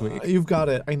me this week. You've got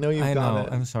it. I know you've got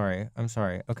it. I'm sorry.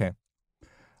 Okay.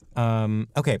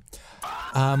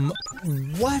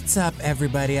 What's up,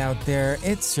 everybody out there?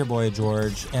 It's your boy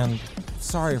George, and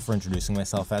sorry for introducing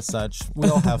myself as such. We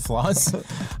all have flaws.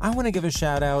 I want to give a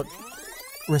shout out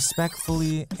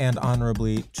respectfully and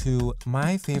honorably to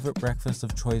my favorite breakfast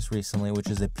of choice recently, which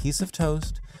is a piece of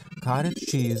toast, cottage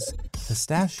cheese,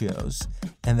 pistachios,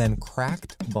 and then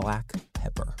cracked black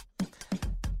pepper.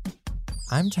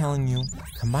 I'm telling you,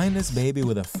 combine this baby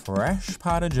with a fresh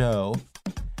pot of joe,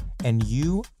 and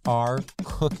you are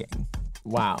cooking.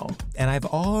 Wow. And I've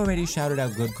already shouted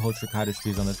out Good Culture cottage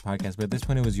cheese on this podcast, but at this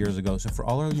point it was years ago. So for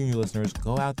all of you new listeners,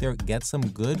 go out there, get some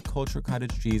Good Culture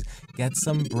cottage cheese, get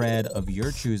some bread of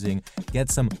your choosing,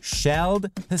 get some shelled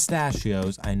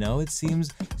pistachios. I know it seems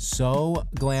so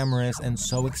glamorous and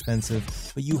so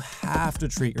expensive, but you have to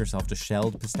treat yourself to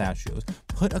shelled pistachios.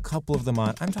 Put a couple of them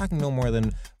on. I'm talking no more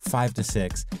than 5 to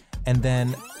 6. And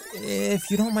then,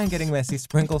 if you don't mind getting messy,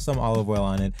 sprinkle some olive oil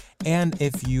on it. And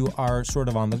if you are sort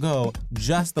of on the go,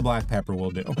 just the black pepper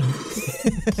will do.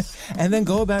 And then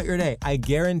go about your day. I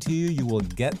guarantee you will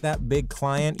get that big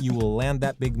client, you will land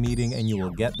that big meeting, and you will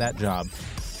get that job.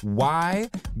 Why?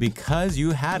 Because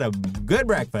you had a good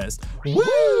breakfast.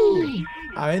 Woo!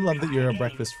 I love that you're a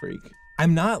breakfast freak.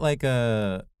 I'm not like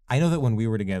I know that when we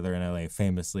were together in LA,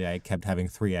 famously, I kept having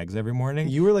 3 eggs every morning.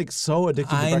 You were like so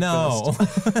addicted to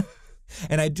breakfast. I know.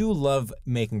 And I do love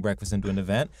making breakfast into an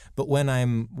event, but when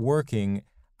I'm working,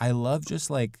 I love just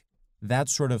like that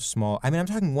sort of small, I'm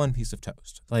talking one piece of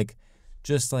toast. Like,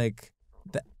 just like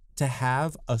to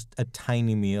have a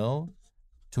tiny meal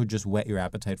to just whet your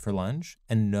appetite for lunch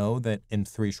and know that in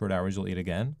 3 short hours you'll eat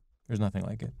again. There's nothing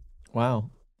like it. Wow.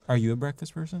 Are you a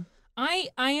breakfast person? I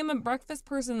am a breakfast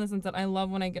person in the sense that I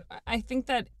love when I think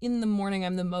that in the morning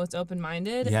I'm the most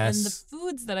open-minded. Yes. And the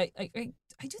foods that I do think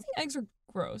eggs are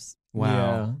gross. Wow.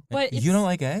 Yeah. But you don't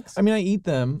like eggs? I eat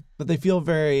them, but they feel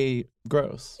very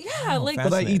gross. Yeah, Oh,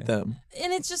 But I eat them.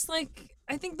 And it's just like,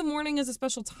 I think the morning is a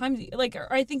special time to eat. Like,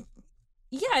 or I think,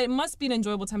 yeah, it must be an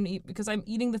enjoyable time to eat because I'm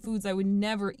eating the foods I would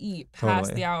never eat past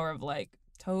Totally. the hour of like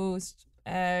toast,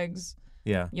 eggs,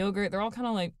 yogurt. They're all kind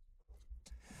of like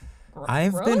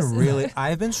I've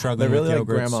been struggling They're with really like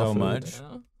yogurt grandma so food. much.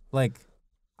 Yeah. Like,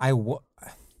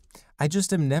 I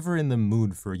just am never in the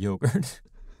mood for yogurt.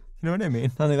 You know what I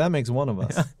mean? Honey, that makes one of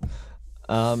us.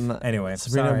 Anyway,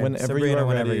 Sabrina, sorry.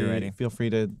 whenever you're ready. feel free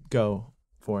to go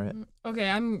for it. Okay,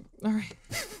 I'm all right.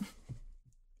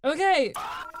 Okay.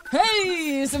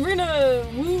 Hey, Sabrina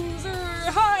Woozer.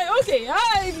 Hi. Okay,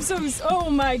 oh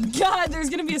my God, there's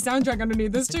gonna be a soundtrack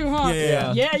underneath this too, huh?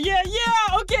 Yeah.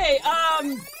 Okay.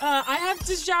 I have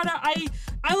to shout out.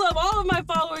 I love all of my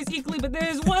followers equally, but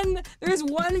there's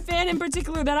one fan in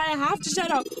particular that I have to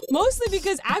shout out. Mostly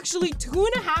because actually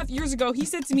 2.5 years ago, he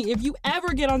said to me, if you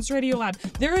ever get on Radio Lab,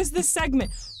 there is this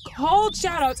segment called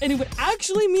Shoutouts, and it would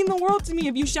actually mean the world to me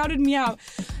if you shouted me out.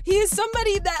 He is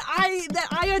somebody that I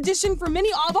auditioned for many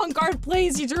avant-garde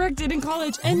plays he directed in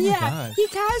college, and he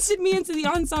casted me into the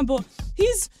ensemble.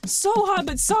 He's so hot,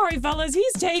 but sorry, fellas,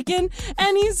 he's taken,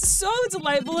 and he's so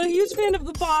delightful. A huge fan of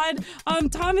the pod.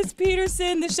 Thomas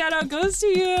Peterson, the shout out goes to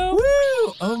you.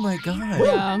 Woo! Oh my God.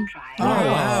 Yeah. Oh,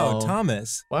 wow,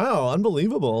 Thomas. Wow,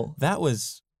 unbelievable. That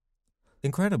was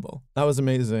incredible. That was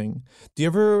amazing. Do you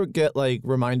ever get like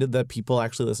reminded that people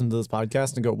actually listen to this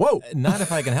podcast and go, whoa? Not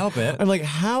if I can help it. I'm like,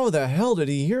 how the hell did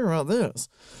he hear about this?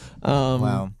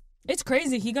 Wow. It's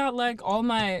crazy. He got like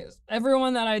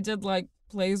everyone that I did like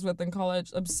plays with in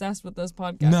college obsessed with this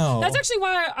podcast. No. That's actually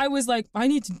why I was like, I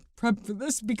need to prep for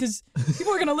this because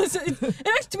people are going to listen. And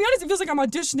actually, to be honest, it feels like I'm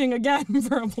auditioning again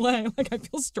for a play. Like I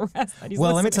feel stressed that he's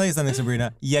Well, listening. let me tell you something,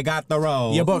 Sabrina. You got the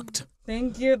role. You booked.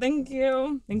 Thank you. Thanks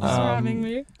for having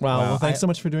me. Wow. Well, thanks so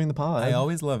much for doing the pod. I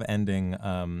always love ending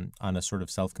on a sort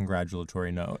of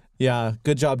self-congratulatory note. Yeah.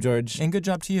 Good job, George. And good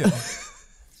job to you.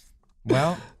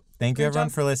 Well, thank you everyone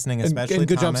for listening, especially and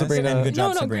good Thomas. job, Sabrina. And good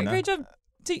job, Sabrina. Great job.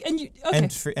 And you, okay.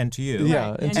 And to you.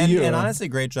 Yeah, Right. and to you. And honestly,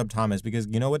 great job, Thomas, because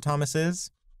you know what Thomas is?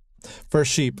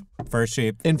 First sheep. First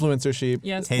sheep. Influencer sheep.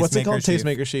 Yes. What's it called? Tastemaker sheep.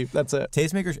 Tastemaker sheep. That's it.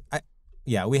 Tastemaker.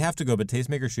 Yeah, we have to go, but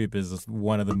Tastemaker Sheep is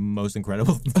one of the most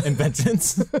incredible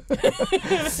inventions.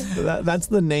 That's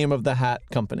the name of the hat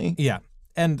company. Yeah.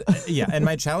 And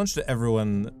my challenge to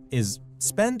everyone is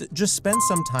spend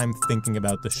some time thinking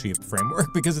about the sheep framework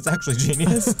because it's actually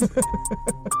genius.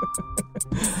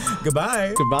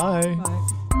 Goodbye. Goodbye. Bye.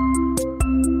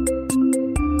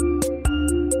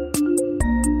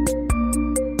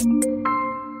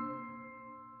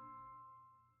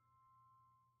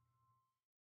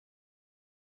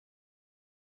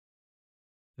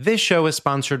 This show is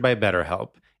sponsored by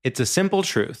BetterHelp. It's a simple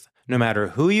truth. No matter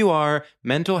who you are,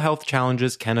 mental health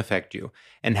challenges can affect you,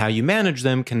 and how you manage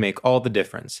them can make all the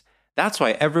difference. That's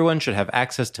why everyone should have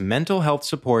access to mental health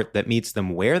support that meets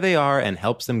them where they are and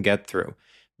helps them get through.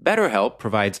 BetterHelp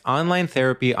provides online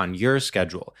therapy on your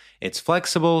schedule. It's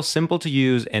flexible, simple to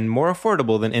use, and more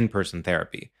affordable than in-person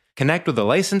therapy. Connect with a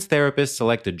licensed therapist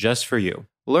selected just for you.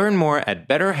 Learn more at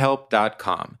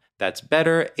betterhelp.com. That's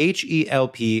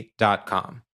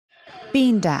betterhelp.com.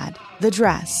 Bean Dad, The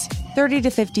Dress, 30 to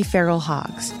 50 Feral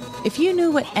Hogs. If you knew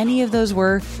what any of those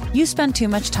were, you spend too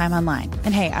much time online.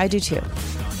 And hey, I do too.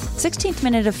 16th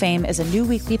Minute of Fame is a new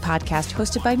weekly podcast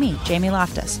hosted by me, Jamie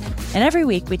Loftus. And every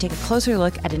week we take a closer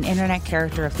look at an internet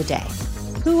character of the day.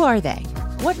 Who are they?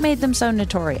 What made them so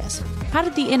notorious? How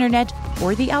did the internet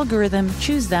or the algorithm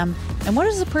choose them? And what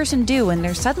does a person do when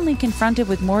they're suddenly confronted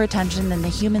with more attention than the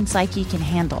human psyche can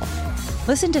handle?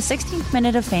 Listen to 16th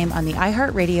Minute of Fame on the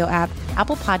iHeartRadio app,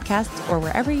 Apple Podcasts, or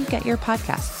wherever you get your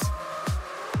podcasts.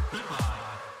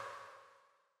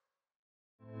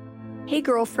 Hey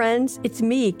girlfriends, it's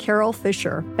me, Carol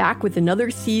Fisher, back with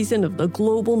another season of the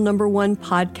global #1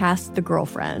 podcast, The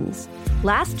Girlfriends.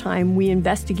 Last time, we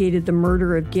investigated the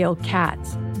murder of Gail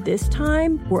Katz. This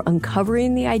time, we're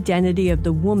uncovering the identity of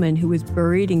the woman who was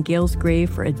buried in Gail's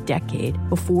grave for a decade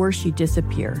before she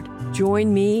disappeared.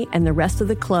 Join me and the rest of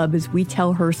the club as we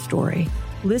tell her story.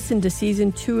 Listen to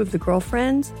Season 2 of The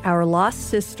Girlfriends, Our Lost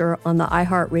Sister on the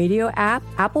iHeartRadio app,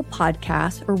 Apple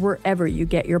Podcasts, or wherever you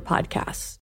get your podcasts.